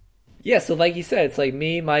 Yeah, so like you said, it's like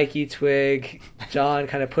me, Mikey, Twig, John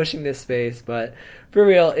kind of pushing this space. But for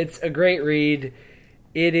real, it's a great read.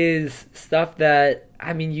 It is stuff that,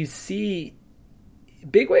 I mean, you see,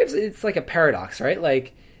 big waves, it's like a paradox, right?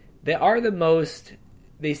 Like, they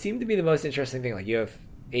seem to be the most interesting thing. Like, you have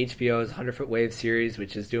HBO's 100-Foot Wave series,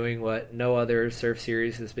 which is doing what no other surf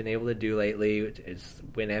series has been able to do lately, which is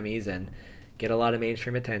win Emmys and get a lot of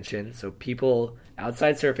mainstream attention. So people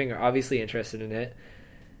outside surfing are obviously interested in it.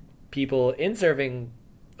 People in surfing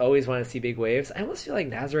always want to see big waves. I almost feel like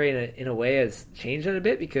Nazare in a way has changed it a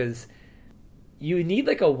bit, because you need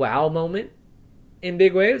like a wow moment in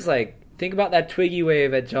big waves. Like, think about that Twiggy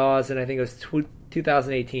wave at Jaws, and I think it was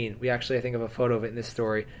 2018. We actually, I think, have a photo of it in this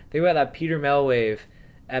story. Think about that Peter Mel wave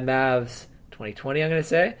at Mavs 2020, I'm going to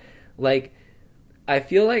say. Like, I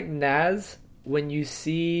feel like Naz, when you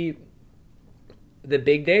see the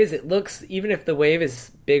big days, it looks, even if the wave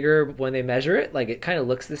is bigger when they measure it, like, it kind of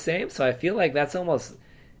looks the same. So I feel like that's almost,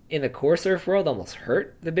 in the core surf world, almost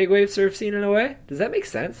hurt the big wave surf scene in a way. Does that make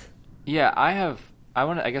sense? Yeah, I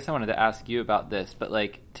guess I wanted to ask you about this, but,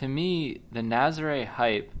 like, to me, the Nazare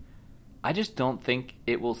hype, I just don't think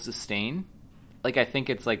it will sustain. Like, I think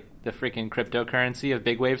it's like the freaking cryptocurrency of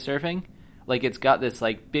big wave surfing. Like, it's got this,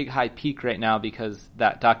 like, big high peak right now because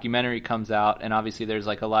that documentary comes out, and obviously there's,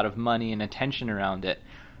 like, a lot of money and attention around it.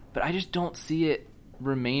 But I just don't see it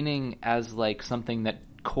remaining as, like, something that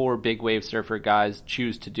core big wave surfer guys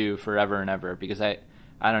choose to do forever and ever, because I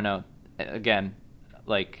don't know. Again,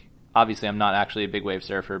 like, obviously I'm not actually a big wave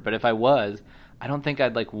surfer, but if I was, I don't think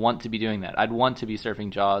I'd, like, want to be doing that. I'd want to be surfing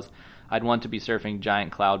Jaws. I'd want to be surfing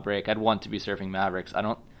Giant Cloud Break. I'd want to be surfing Mavericks.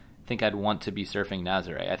 think I'd want to be surfing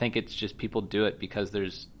Nazare. I think it's just people do it because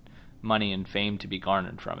there's money and fame to be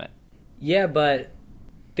garnered from it. Yeah, but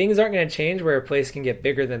things aren't going to change where a place can get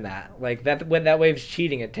bigger than that. Like that, when that wave's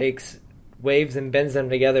cheating, it takes waves and bends them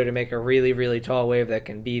together to make a really, really tall wave that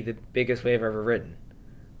can be the biggest wave ever ridden.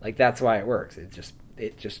 Like that's why it works. It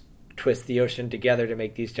just twists the ocean together to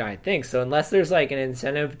make these giant things. So unless there's like an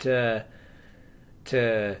incentive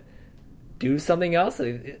to do something else,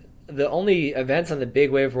 the only events on the Big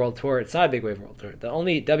Wave World Tour, it's not a Big Wave World Tour. The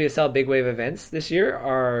only WSL Big Wave events this year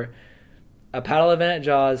are a paddle event at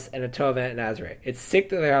Jaws and a tow event at Nazare. It's sick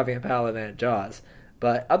that they're having a paddle event at Jaws,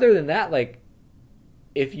 but other than that, like,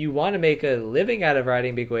 if you want to make a living out of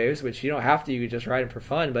riding big waves, which you don't have to, you can just ride them for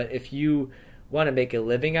fun, but if you want to make a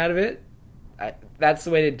living out of it, that's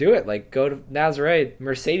the way to do it. Like, go to Nazare,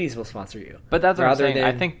 Mercedes will sponsor you. But that's what I'm saying.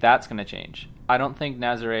 I think that's going to change. I don't think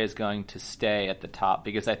Nazare is going to stay at the top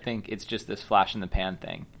because I think it's just this flash in the pan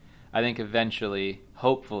thing. I think eventually,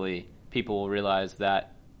 hopefully, people will realize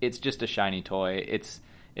that it's just a shiny toy.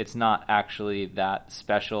 It's not actually that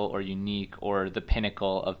special or unique or the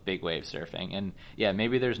pinnacle of big wave surfing. And yeah,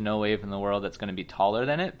 maybe there's no wave in the world that's going to be taller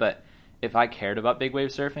than it, but if I cared about big wave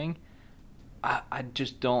surfing, I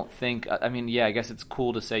just don't think, I mean, yeah, I guess it's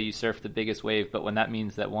cool to say you surf the biggest wave, but when that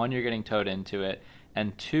means that one, you're getting towed into it,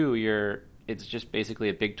 and two, it's just basically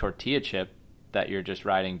a big tortilla chip that you're just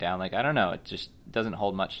riding down. Like, I don't know, it just doesn't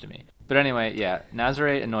hold much to me. But anyway, yeah,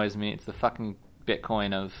 Nazare annoys me. It's the fucking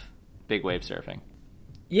Bitcoin of big wave surfing.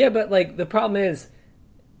 Yeah, but like the problem is,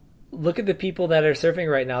 look at the people that are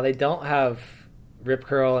surfing right now. They don't have Rip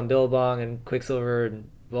Curl and Billabong and Quicksilver and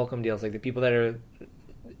Volcom deals. Like the people that are,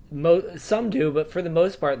 some do, but for the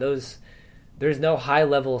most part, there's no high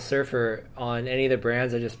level surfer on any of the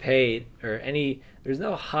brands I just paid, there's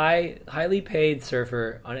no highly paid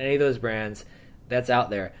surfer on any of those brands that's out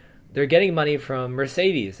there. They're getting money from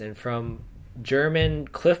Mercedes and from German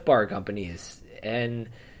Cliff Bar companies, and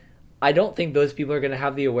I don't think those people are going to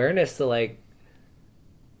have the awareness to like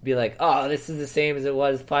be like, oh, this is the same as it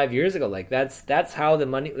was 5 years ago. Like that's how the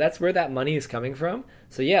money, that's where that money is coming from.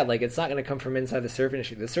 So yeah, like it's not going to come from inside the surf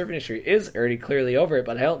industry. The surf industry is already clearly over it,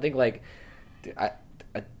 but I don't think like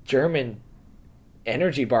a German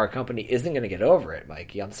energy bar company isn't going to get over it,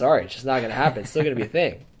 Mikey. I'm sorry, it's just not going to happen. It's still going to be a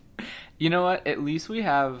thing. You know what? At least we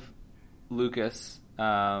have Lucas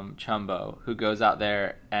Chumbo, who goes out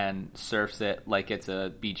there and surfs it like it's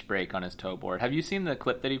a beach break on his tow board. Have you seen the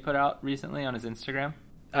clip that he put out recently on his Instagram?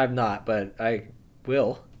 I've not, but I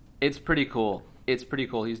will. It's pretty cool.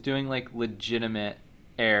 He's doing like legitimate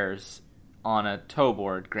airs on a tow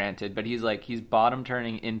board, granted, but he's bottom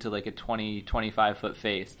turning into like a 20-25 foot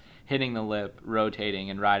face, hitting the lip, rotating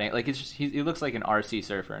and riding. Like it's just he looks like an RC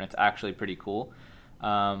surfer, and it's actually pretty cool.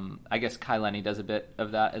 I guess Kai Lenny does a bit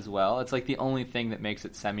of that as well. It's like the only thing that makes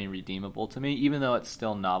it semi-redeemable to me, even though it's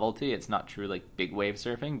still novelty. It's not true like big wave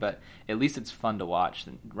surfing, but at least it's fun to watch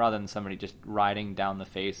rather than somebody just riding down the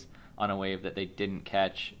face on a wave that they didn't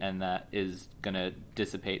catch and that is going to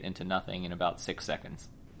dissipate into nothing in about 6 seconds.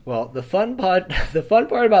 Well, the fun part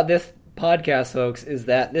about this podcast, folks, is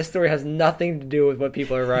that this story has nothing to do with what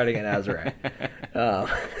people are riding at Nazare.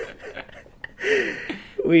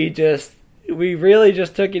 We really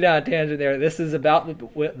just took you down a tangent there. This is about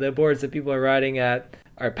the boards that people are riding at,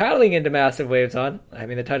 are paddling into massive waves on. I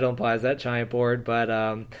mean, the title implies that, giant board,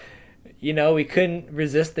 but, we couldn't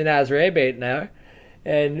resist the Nazare bait now.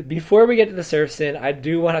 And before we get to the surf sin, I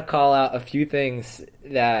do want to call out a few things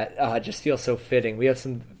that just feel so fitting. We have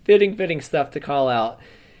some fitting stuff to call out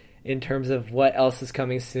in terms of what else is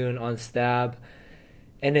coming soon on Stab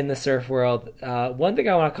and in the surf world. One thing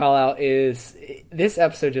I want to call out is this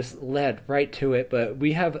episode just led right to it, but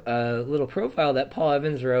we have a little profile that Paul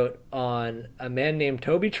Evans wrote on a man named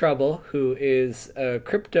Toby Trouble, who is a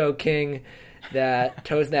crypto king that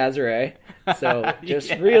tows Nazare. So just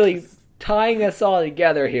yes. Really tying us all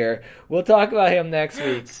together here. We'll talk about him next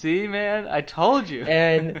week. See, man, I told you.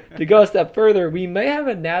 And to go a step further, we may have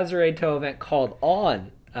a Nazare tow event called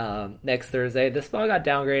On next Thursday. The spot got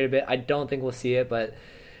downgraded a bit. I don't think we'll see it, but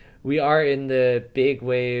we are in the big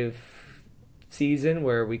wave season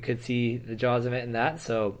where we could see the Jaws event and that.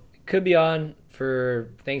 So it could be on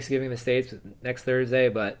for Thanksgiving in the States next Thursday,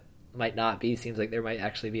 but might not be. Seems like there might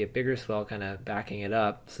actually be a bigger swell kind of backing it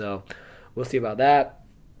up. So we'll see about that.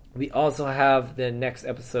 We also have the next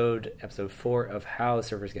episode 4 of How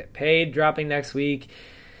Surfers Get Paid, dropping next week.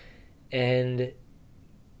 And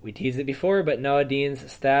we teased it before, but Noah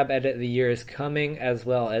Dean's Stab Edit of the Year is coming, as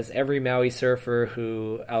well as every Maui surfer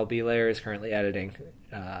who Al B. Lair is currently editing.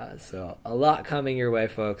 So a lot coming your way,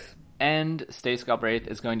 folks. And Stace Galbraith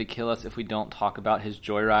is going to kill us if we don't talk about his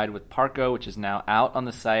joyride with Parco, which is now out on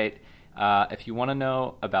the site. If you want to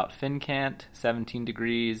know about FinCant, 17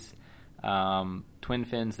 degrees, twin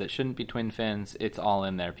fins that shouldn't be twin fins, it's all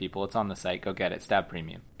in there, people. It's on the site. Go get it. Stab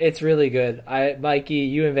Premium. It's really good. Mikey,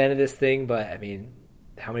 you invented this thing, but I mean,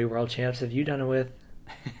 how many world champs have you done it with?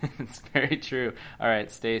 It's very true. All right,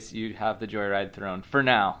 Stace, you have the joyride throne. For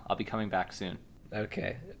now, I'll be coming back soon.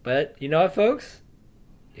 Okay, but you know what, folks?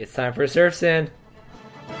 It's time for Surf Sin.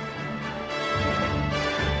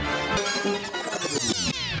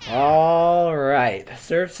 All right,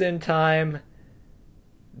 Surf Sin time.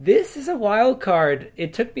 This is a wild card.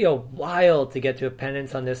 It took me a while to get to a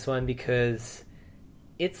penance on this one because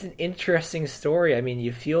it's an interesting story. I mean,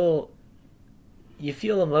 you feel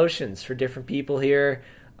emotions for different people here.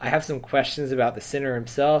 I have some questions about the sinner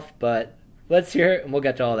himself, but let's hear it and we'll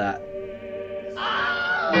get to all that.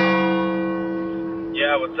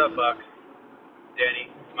 Yeah, what's up, Buck? Danny,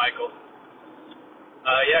 Michael.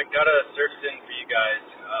 Yeah, got a surf sin for you guys.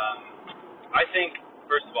 I think,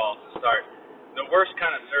 first of all, to start, the worst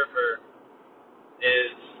kind of surfer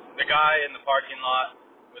is the guy in the parking lot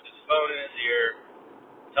with his phone in his ear,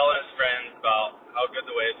 telling his friends about how good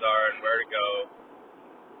the waves are and where to go.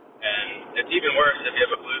 And it's even worse if you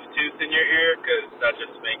have a Bluetooth in your ear, because that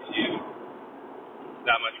just makes you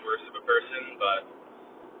that much worse of a person. But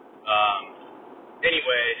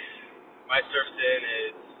anyway, my surf sin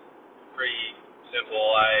is pretty simple.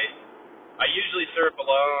 I usually surf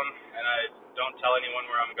alone, and I don't tell anyone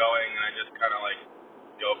where I'm going, and I just kind of like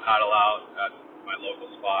go paddle out at my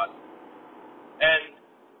local spot. And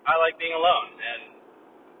I like being alone, and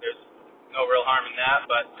there's no real harm in that.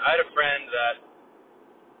 But I had a friend that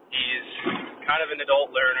he's kind of an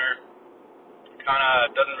adult learner, kind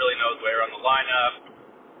of doesn't really know his way around the lineup,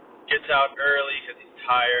 gets out early because he's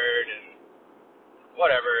tired and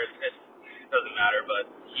whatever. It doesn't matter,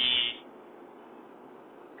 but he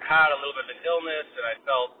had a little bit of an illness, and I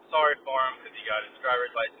felt sorry for him because he got his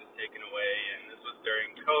driver's license taken away, and this was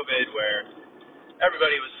during COVID where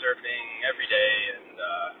everybody was surfing every day, and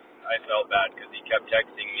I felt bad because he kept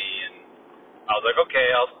texting me, and I was like,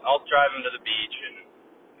 okay, I'll drive him to the beach,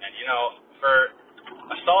 and you know, for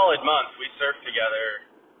a solid month, we surfed together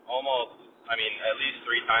almost, I mean, at least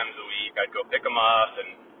 3 times a week. I'd go pick him up,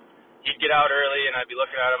 and he'd get out early, and I'd be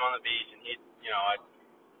looking at him on the beach, and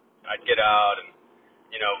I'd get out, and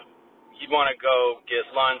you know, he'd want to go get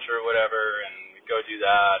lunch or whatever, and we'd go do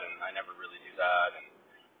that, and I never really do that, and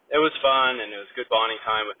it was fun, and it was good bonding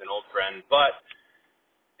time with an old friend, but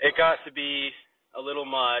it got to be a little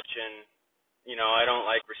much, and, you know, I don't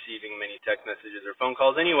like receiving many text messages or phone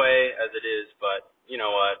calls anyway, as it is, but, you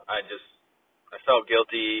know what, I felt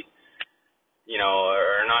guilty, you know,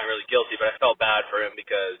 or not really guilty, but I felt bad for him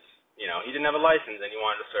because, you know, he didn't have a license, and he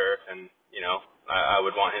wanted to surf, and, you know, I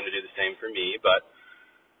would want him to do the same for me, but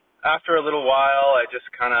after a little while, I just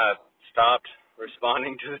kind of stopped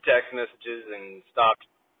responding to the text messages and stopped,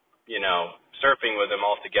 you know, surfing with him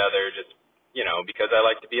altogether, just, you know, because I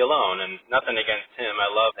like to be alone, and nothing against him. I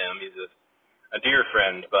love him. He's a dear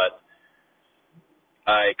friend, but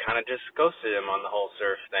I kind of just ghosted him on the whole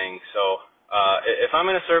surf thing. So if I'm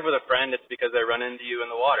going to surf with a friend, it's because I run into you in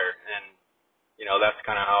the water, and, you know, that's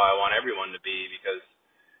kind of how I want everyone to be, because,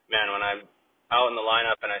 man, when I'm out in the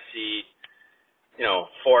lineup and I see, you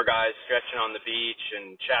know, 4 guys stretching on the beach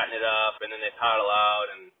and chatting it up, and then they paddle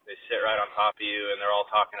out and they sit right on top of you, and they're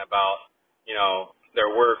all talking about, you know,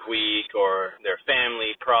 their work week or their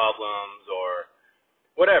family problems or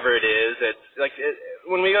whatever it is. It's like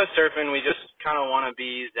when we go surfing, we just kind of want to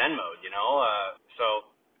be Zen mode, you know.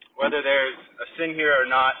 So whether there's a sin here or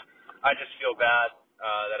not, I just feel bad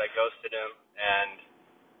that I ghosted him, and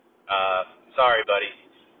sorry, buddy,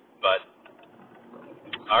 but.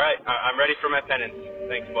 All right, I'm ready for my penance.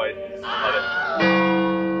 Thanks, boys. Love it.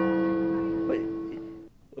 Wait,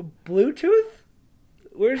 Bluetooth?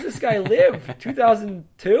 Where does this guy live?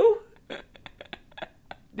 2002?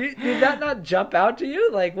 Did that not jump out to you?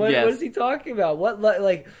 Like, what is he talking about?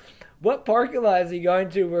 What parking lot is he going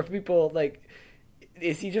to where people, like,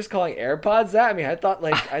 is he just calling AirPods that? I mean, I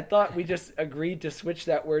thought we just agreed to switch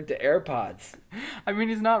that word to AirPods. I mean,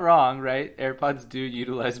 he's not wrong, right? AirPods do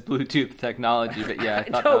utilize Bluetooth technology, but yeah, I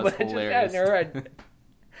thought that was hilarious.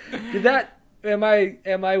 Am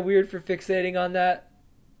I weird for fixating on that?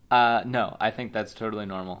 No, I think that's totally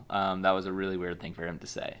normal. That was a really weird thing for him to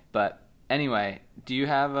say. But anyway, do you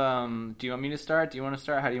want me to start? Do you want to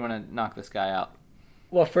start? How do you want to knock this guy out?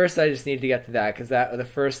 Well, first I just need to get to that, because the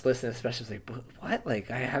first listen especially was like, what?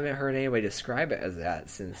 Like, I haven't heard anybody describe it as that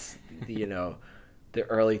since the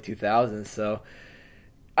early 2000s. So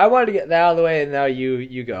I wanted to get that out of the way, and now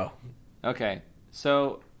you go. Okay,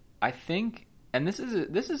 so I think, and this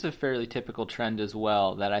is a fairly typical trend as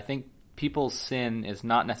well, that I think people's sin is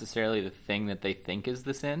not necessarily the thing that they think is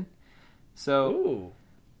the sin. So, Ooh.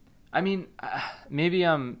 I mean, maybe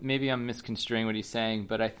I'm misconstruing what he's saying,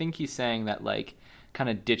 but I think he's saying that like kind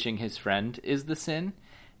of ditching his friend is the sin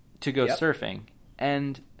to go surfing.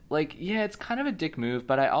 And like, yeah, it's kind of a dick move,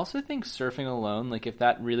 but I also think surfing alone, like if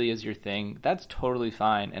that really is your thing, that's totally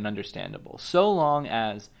fine and understandable. So long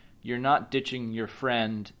as you're not ditching your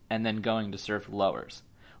friend and then going to surf lowers.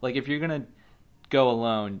 Like if you're going to go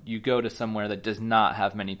alone, you go to somewhere that does not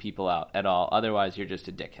have many people out at all. Otherwise, you're just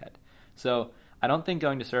a dickhead. So I don't think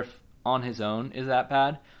going to surf on his own is that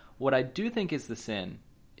bad. What I do think is the sin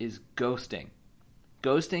is ghosting.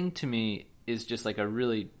 Ghosting to me is just like a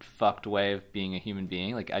really fucked way of being a human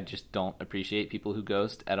being. Like I just don't appreciate people who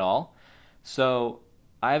ghost at all. So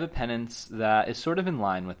I have a penance that is sort of in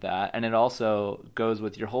line with that, and it also goes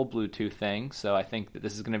with your whole Bluetooth thing. So I think that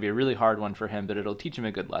this is going to be a really hard one for him, but it'll teach him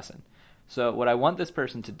a good lesson. So what I want this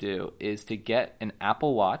person to do is to get an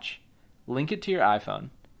Apple Watch, link it to your iPhone,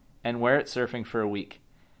 and wear it surfing for a week.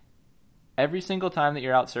 Every single time that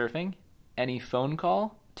you're out surfing, any phone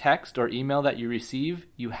call, text, or email that you receive,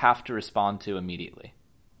 you have to respond to immediately.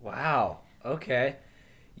 Wow. Okay.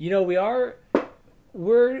 You know,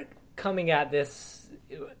 we're coming at this.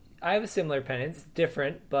 I have a similar penance. It's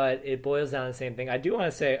different, but it boils down to the same thing. I do want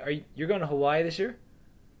to say, you're going to Hawaii this year?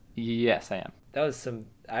 Yes, I am. That was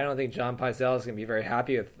I don't think John Pizell is going to be very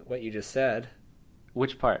happy with what you just said.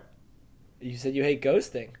 Which part? You said you hate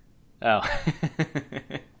ghosting. Oh.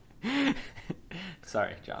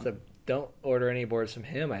 Sorry, John. So don't order any boards from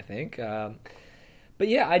him, I think. But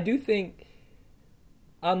yeah, I do think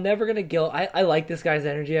I'm never going to guilt. I like this guy's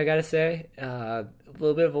energy, I got to say. A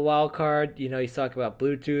little bit of a wild card. You know, he's talking about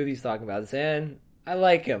Bluetooth. He's talking about Zen. I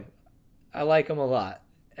like him. I like him a lot.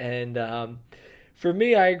 And for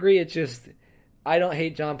me, I agree. It's just, I don't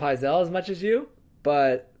hate John Pizell as much as you,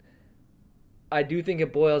 but I do think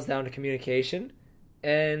it boils down to communication.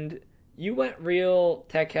 And you went real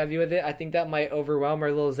tech heavy with it. I think that might overwhelm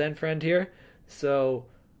our little Zen friend here. So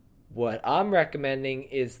what I'm recommending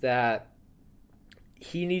is that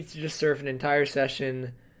he needs to just surf an entire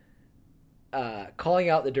session, calling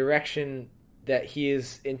out the direction that he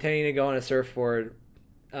is intending to go on a surfboard.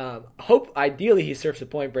 Hope ideally he surfs a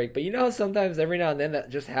point break, but you know sometimes every now and then that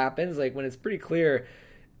just happens. Like when it's pretty clear,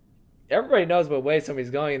 everybody knows what way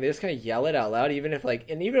somebody's going, and they just kind of yell it out loud, even if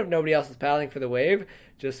nobody else is paddling for the wave.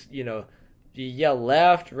 Just, you know, you yell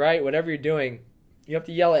left, right, whatever you're doing, you have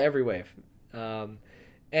to yell at every wave.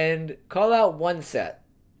 And call out one set.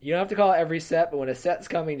 You don't have to call out every set, but when a set's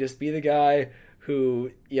coming, just be the guy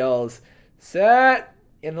who yells, set,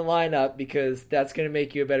 in the lineup, because that's going to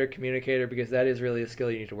make you a better communicator, because that is really a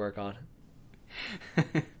skill you need to work on.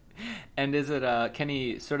 And is it, can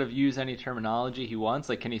he sort of use any terminology he wants?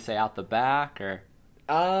 Like, can he say out the back, or?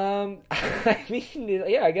 I mean,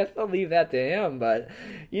 yeah, I guess I'll leave that to him, but,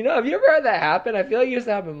 you know, have you ever had that happen? I feel like it used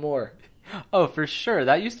to happen more. Oh, for sure.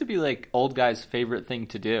 That used to be, like, old guy's favorite thing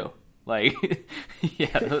to do. Like,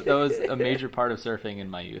 yeah, that was a major part of surfing in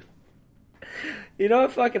my youth. You know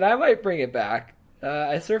what, fuck it, I might bring it back.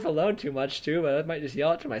 I surf alone too much, too, but I might just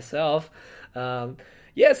yell it to myself.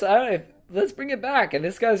 Yes, let's bring it back, and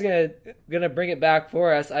this guy's gonna bring it back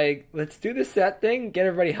for us. Let's do the set thing, get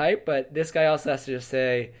everybody hyped, but this guy also has to just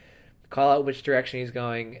call out which direction he's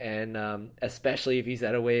going, and especially if he's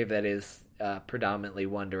at a wave that is predominantly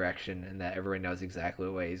one direction and that everyone knows exactly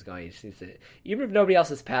what way he's going. You just need to, even if nobody else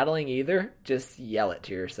is paddling either, just yell it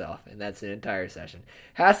to yourself, and that's an entire session.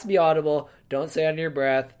 Has to be audible. Don't say under your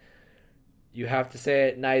breath. You have to say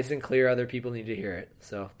it nice and clear. Other people need to hear it.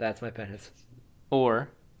 So that's my penance. Or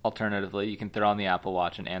alternatively, you can throw on the Apple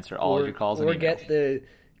Watch and answer all of your calls and emails. Or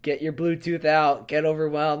get your Bluetooth out. Get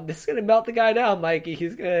overwhelmed. This is gonna melt the guy down, Mikey.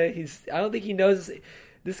 I don't think he knows.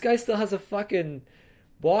 This guy still has a fucking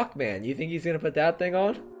Walkman. You think he's gonna put that thing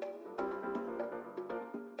on?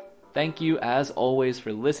 Thank you, as always,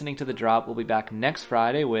 for listening to The Drop. We'll be back next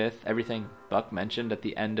Friday with everything Buck mentioned at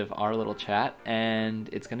the end of our little chat, and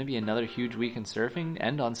it's going to be another huge week in surfing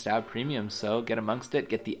and on Stab Premium, so get amongst it,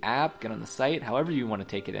 get the app, get on the site, however you want to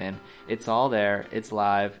take it in. It's all there, it's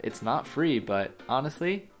live, it's not free, but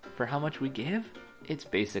honestly, for how much we give, it's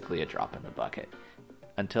basically a drop in the bucket.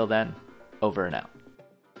 Until then, over and out.